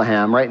in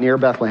Bethlehem, right near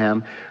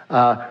Bethlehem.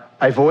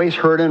 A voice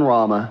heard in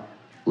Ramah,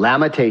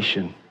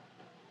 lamentation,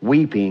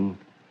 weeping,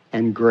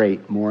 and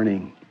great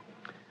mourning.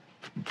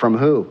 From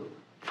who?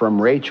 From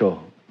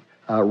Rachel.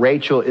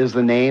 Rachel is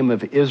the name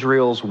of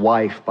Israel's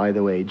wife, by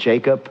the way.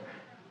 Jacob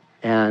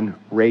and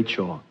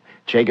Rachel.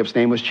 Jacob's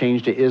name was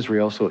changed to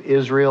Israel, so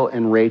Israel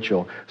and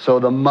Rachel. So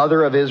the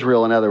mother of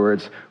Israel, in other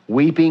words,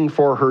 weeping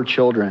for her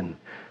children,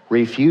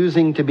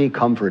 refusing to be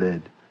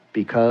comforted,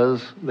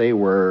 because they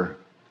were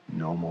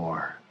no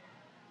more.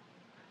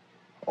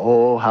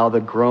 Oh, how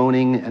the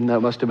groaning, and that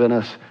must have been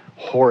a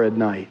horrid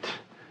night,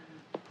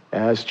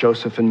 as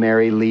Joseph and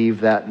Mary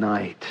leave that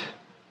night.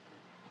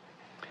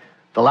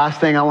 The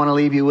last thing I want to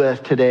leave you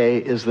with today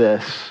is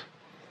this.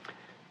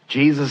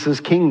 Jesus'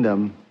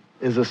 kingdom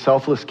is a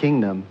selfless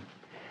kingdom,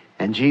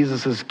 and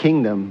Jesus'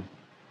 kingdom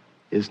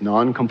is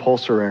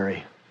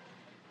non-compulsory.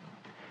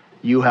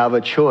 You have a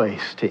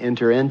choice to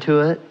enter into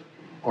it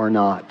or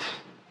not.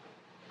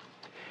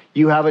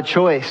 You have a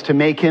choice to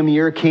make him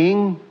your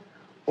king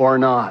or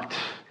not.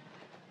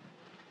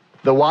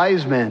 The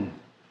wise men,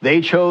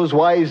 they chose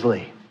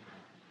wisely.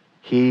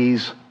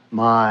 He's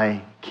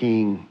my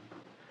king.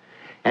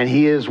 And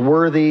he is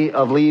worthy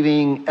of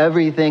leaving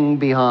everything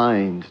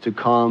behind to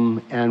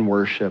come and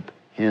worship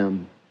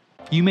him.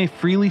 You may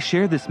freely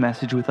share this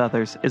message with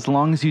others as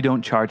long as you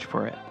don't charge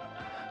for it.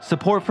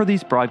 Support for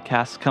these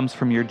broadcasts comes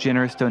from your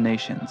generous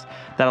donations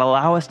that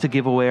allow us to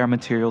give away our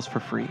materials for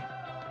free.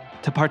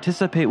 To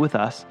participate with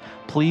us,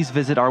 please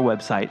visit our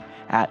website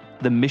at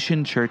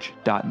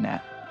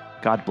themissionchurch.net.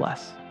 God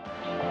bless.